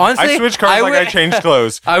 Challenger. Honestly, I switched cars like I changed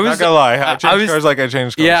clothes. I was- not gonna lie. I I changed was- cars like I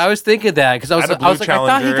changed clothes. Yeah, I was thinking that because I was had a blue like, I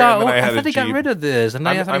thought he Challenger, got. and then I I had thought a he got Jeep. rid of this, and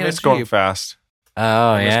then I thought I he had a miss going Jeep. fast. Oh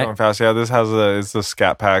I miss yeah, going fast. Yeah, this has it's the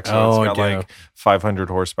Scat Pack, so Oh, it's got dude. like 500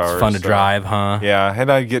 horsepower. it's fun to so- drive, huh? Yeah,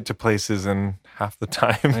 and I get to places in half the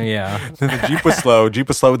time. Yeah. The Jeep was slow.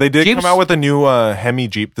 They did Jeeps- come out with a new Hemi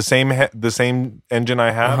Jeep, the same engine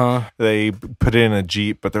I have. Uh-huh. They put it in a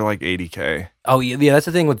Jeep, but they're like $80K. Oh yeah, that's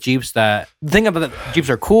the thing with Jeeps. The thing about the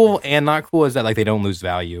Jeeps are cool and not cool is that like they don't lose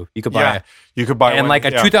value. You could buy. Yeah, you could buy and one, like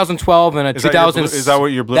a yeah. 2012 and a Is that your 2000. blue- is that what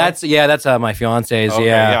your blue? That's my fiance's. Okay,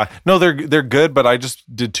 yeah. No, they're good, but I just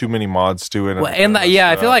did too many mods to it. Well, and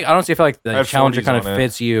I feel like I like the had Challenger 40s kind of on it.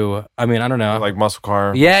 fits you. I mean, I don't know. like muscle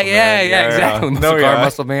car. Yeah, muscle yeah, man. yeah, exactly. Muscle car,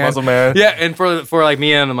 muscle man. Muscle man. Yeah, and for like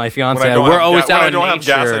me and my fiance, When I don't we're have always ga- out when in I don't have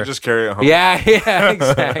gas, nature. I just carry it home. Yeah,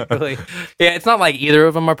 exactly. Yeah, it's not like either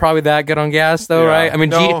of them are probably that good on gas, though, Yeah. right? I mean,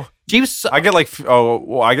 No. Jeeps. I get like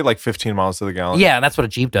 15 miles to the gallon. Yeah, that's what a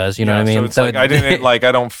Jeep does. You know what I So mean? it's like, I didn't like.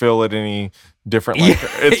 I don't feel it any different. Like,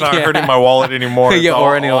 it's not Yeah. hurting my wallet anymore. It's Yeah, all,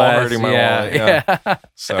 or any all less. hurting my Yeah, wallet. Yeah.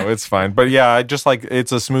 So it's fine. But yeah, I just like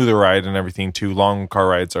it's a smoother ride and everything too. Long car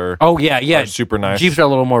rides are Oh yeah. are super nice. Jeeps are a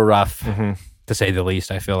little more rough, to say the least.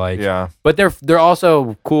 I feel like. Yeah. But they're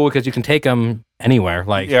also cool because you can take them anywhere.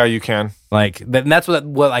 Like Yeah, you can. and that's what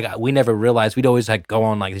like we never realized. We'd always like go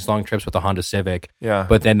on like these long trips with the Honda Civic. Yeah.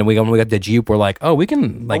 But then when we got the Jeep, we're like, oh, we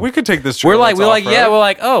can like we could take this. we're trail like that's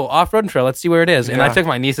off-road. oh, off-road trail. Let's see where it is. And I Yeah. took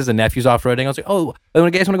my nieces and nephews off-roading. I was like, oh, you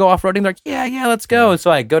guys want to go off-roading? They're like, yeah, let's go. And so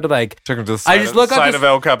I go to like, Took him to the I side, just look up side this- of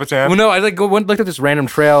El Capitan. well, no, I like looked at this random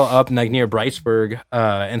trail up like near Brightsburg,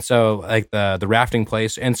 and so like the rafting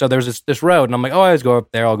place. And so there's this road, and I'm like, oh, I always go up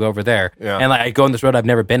there. I'll go over there. Yeah. And like I go on this road I've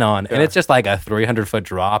never been on, and Yeah. it's just like a 300-foot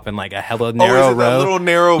drop and like a hella Oh, narrow is it that road. little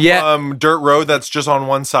narrow Yeah. dirt road that's just on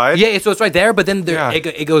one side? Yeah, so it's right there, but then Yeah.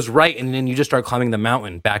 it goes right, and then you just start climbing the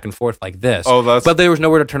mountain back and forth like this. Oh, that's- but there was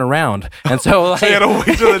nowhere to turn around, and so like So you had to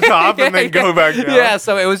wait to the top and then go back down. Yeah,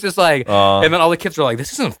 so it was just like, and then all the kids were like,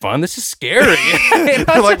 "This isn't fun. This is scary." And I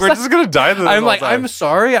They're was like, we're just gonna die. To this I'm all like, the time. I'm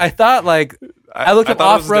sorry. I thought like I looked I up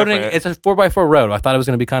thought it was off-roading. different. It's a 4x4 road. I thought it was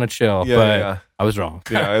going to be kind of chill, Yeah, but yeah. I was wrong.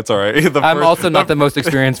 Yeah, it's all right. I'm also not the most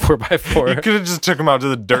experienced You 4x4. could have just took them out to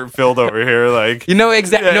the dirt field over here, like You know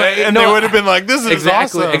exactly. yeah, and they would have been like, "This is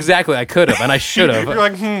exactly, awesome." exactly. I could have, and I should have. You're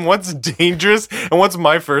like, what's dangerous and what's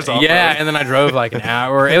my first off-road? Yeah, and then I drove like an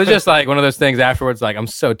hour. It was just like one of those things afterwards, like I'm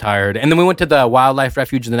so tired. And then we went to the wildlife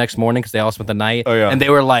refuge the next morning because they all spent the night. Oh, yeah. And they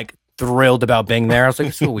were like thrilled about being there. I was like,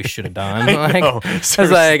 this is what we should have done. Like, know, I was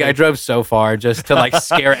seriously. like, I drove so far just to like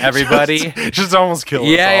scare everybody. just almost kill us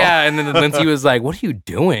all. Yeah. And then Lindsay was like, what are you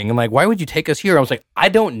doing? I'm like, why would you take us here? I was like, I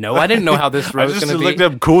don't know. I didn't know how this I road was just going to be. looked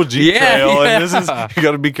up cool Jeep Yeah, trail, yeah. and this is you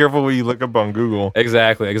got to be careful what you look up on Google.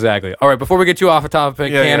 Exactly. All right, before we get too off a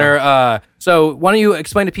topic, Yeah, Tanner, so why don't you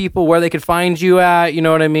explain to people where they could find you at? You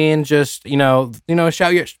know what I mean? Just,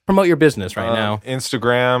 promote your business right now.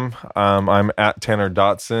 Instagram, I'm at Tanner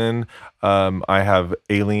Dodson. I have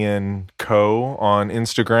Aylean Co on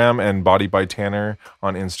Instagram and Body by Tanner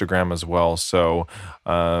on Instagram as well. So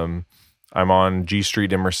I'm on G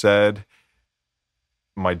Street in Merced.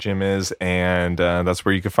 My gym is, and that's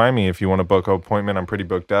where you can find me if you want to book an appointment. I'm pretty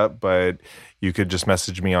booked up, but you could just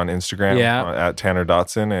message me on Instagram at Tanner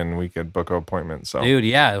Dodson, and we could book an appointment. So, Dude,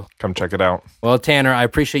 yeah. come check it out. Well, Tanner, I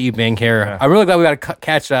appreciate you being here. Yeah. I'm really glad we got to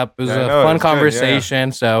catch up. It was Yeah, a no, fun it's good.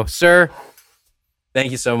 conversation. So, sir,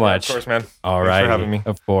 thank you so much. Of course, man. All Thanks right. for having me.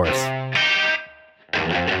 Of course.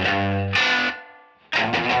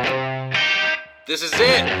 This is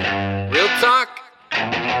it. Real talk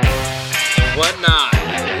and whatnot.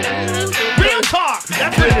 Real talk.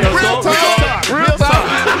 That's it. Real talk.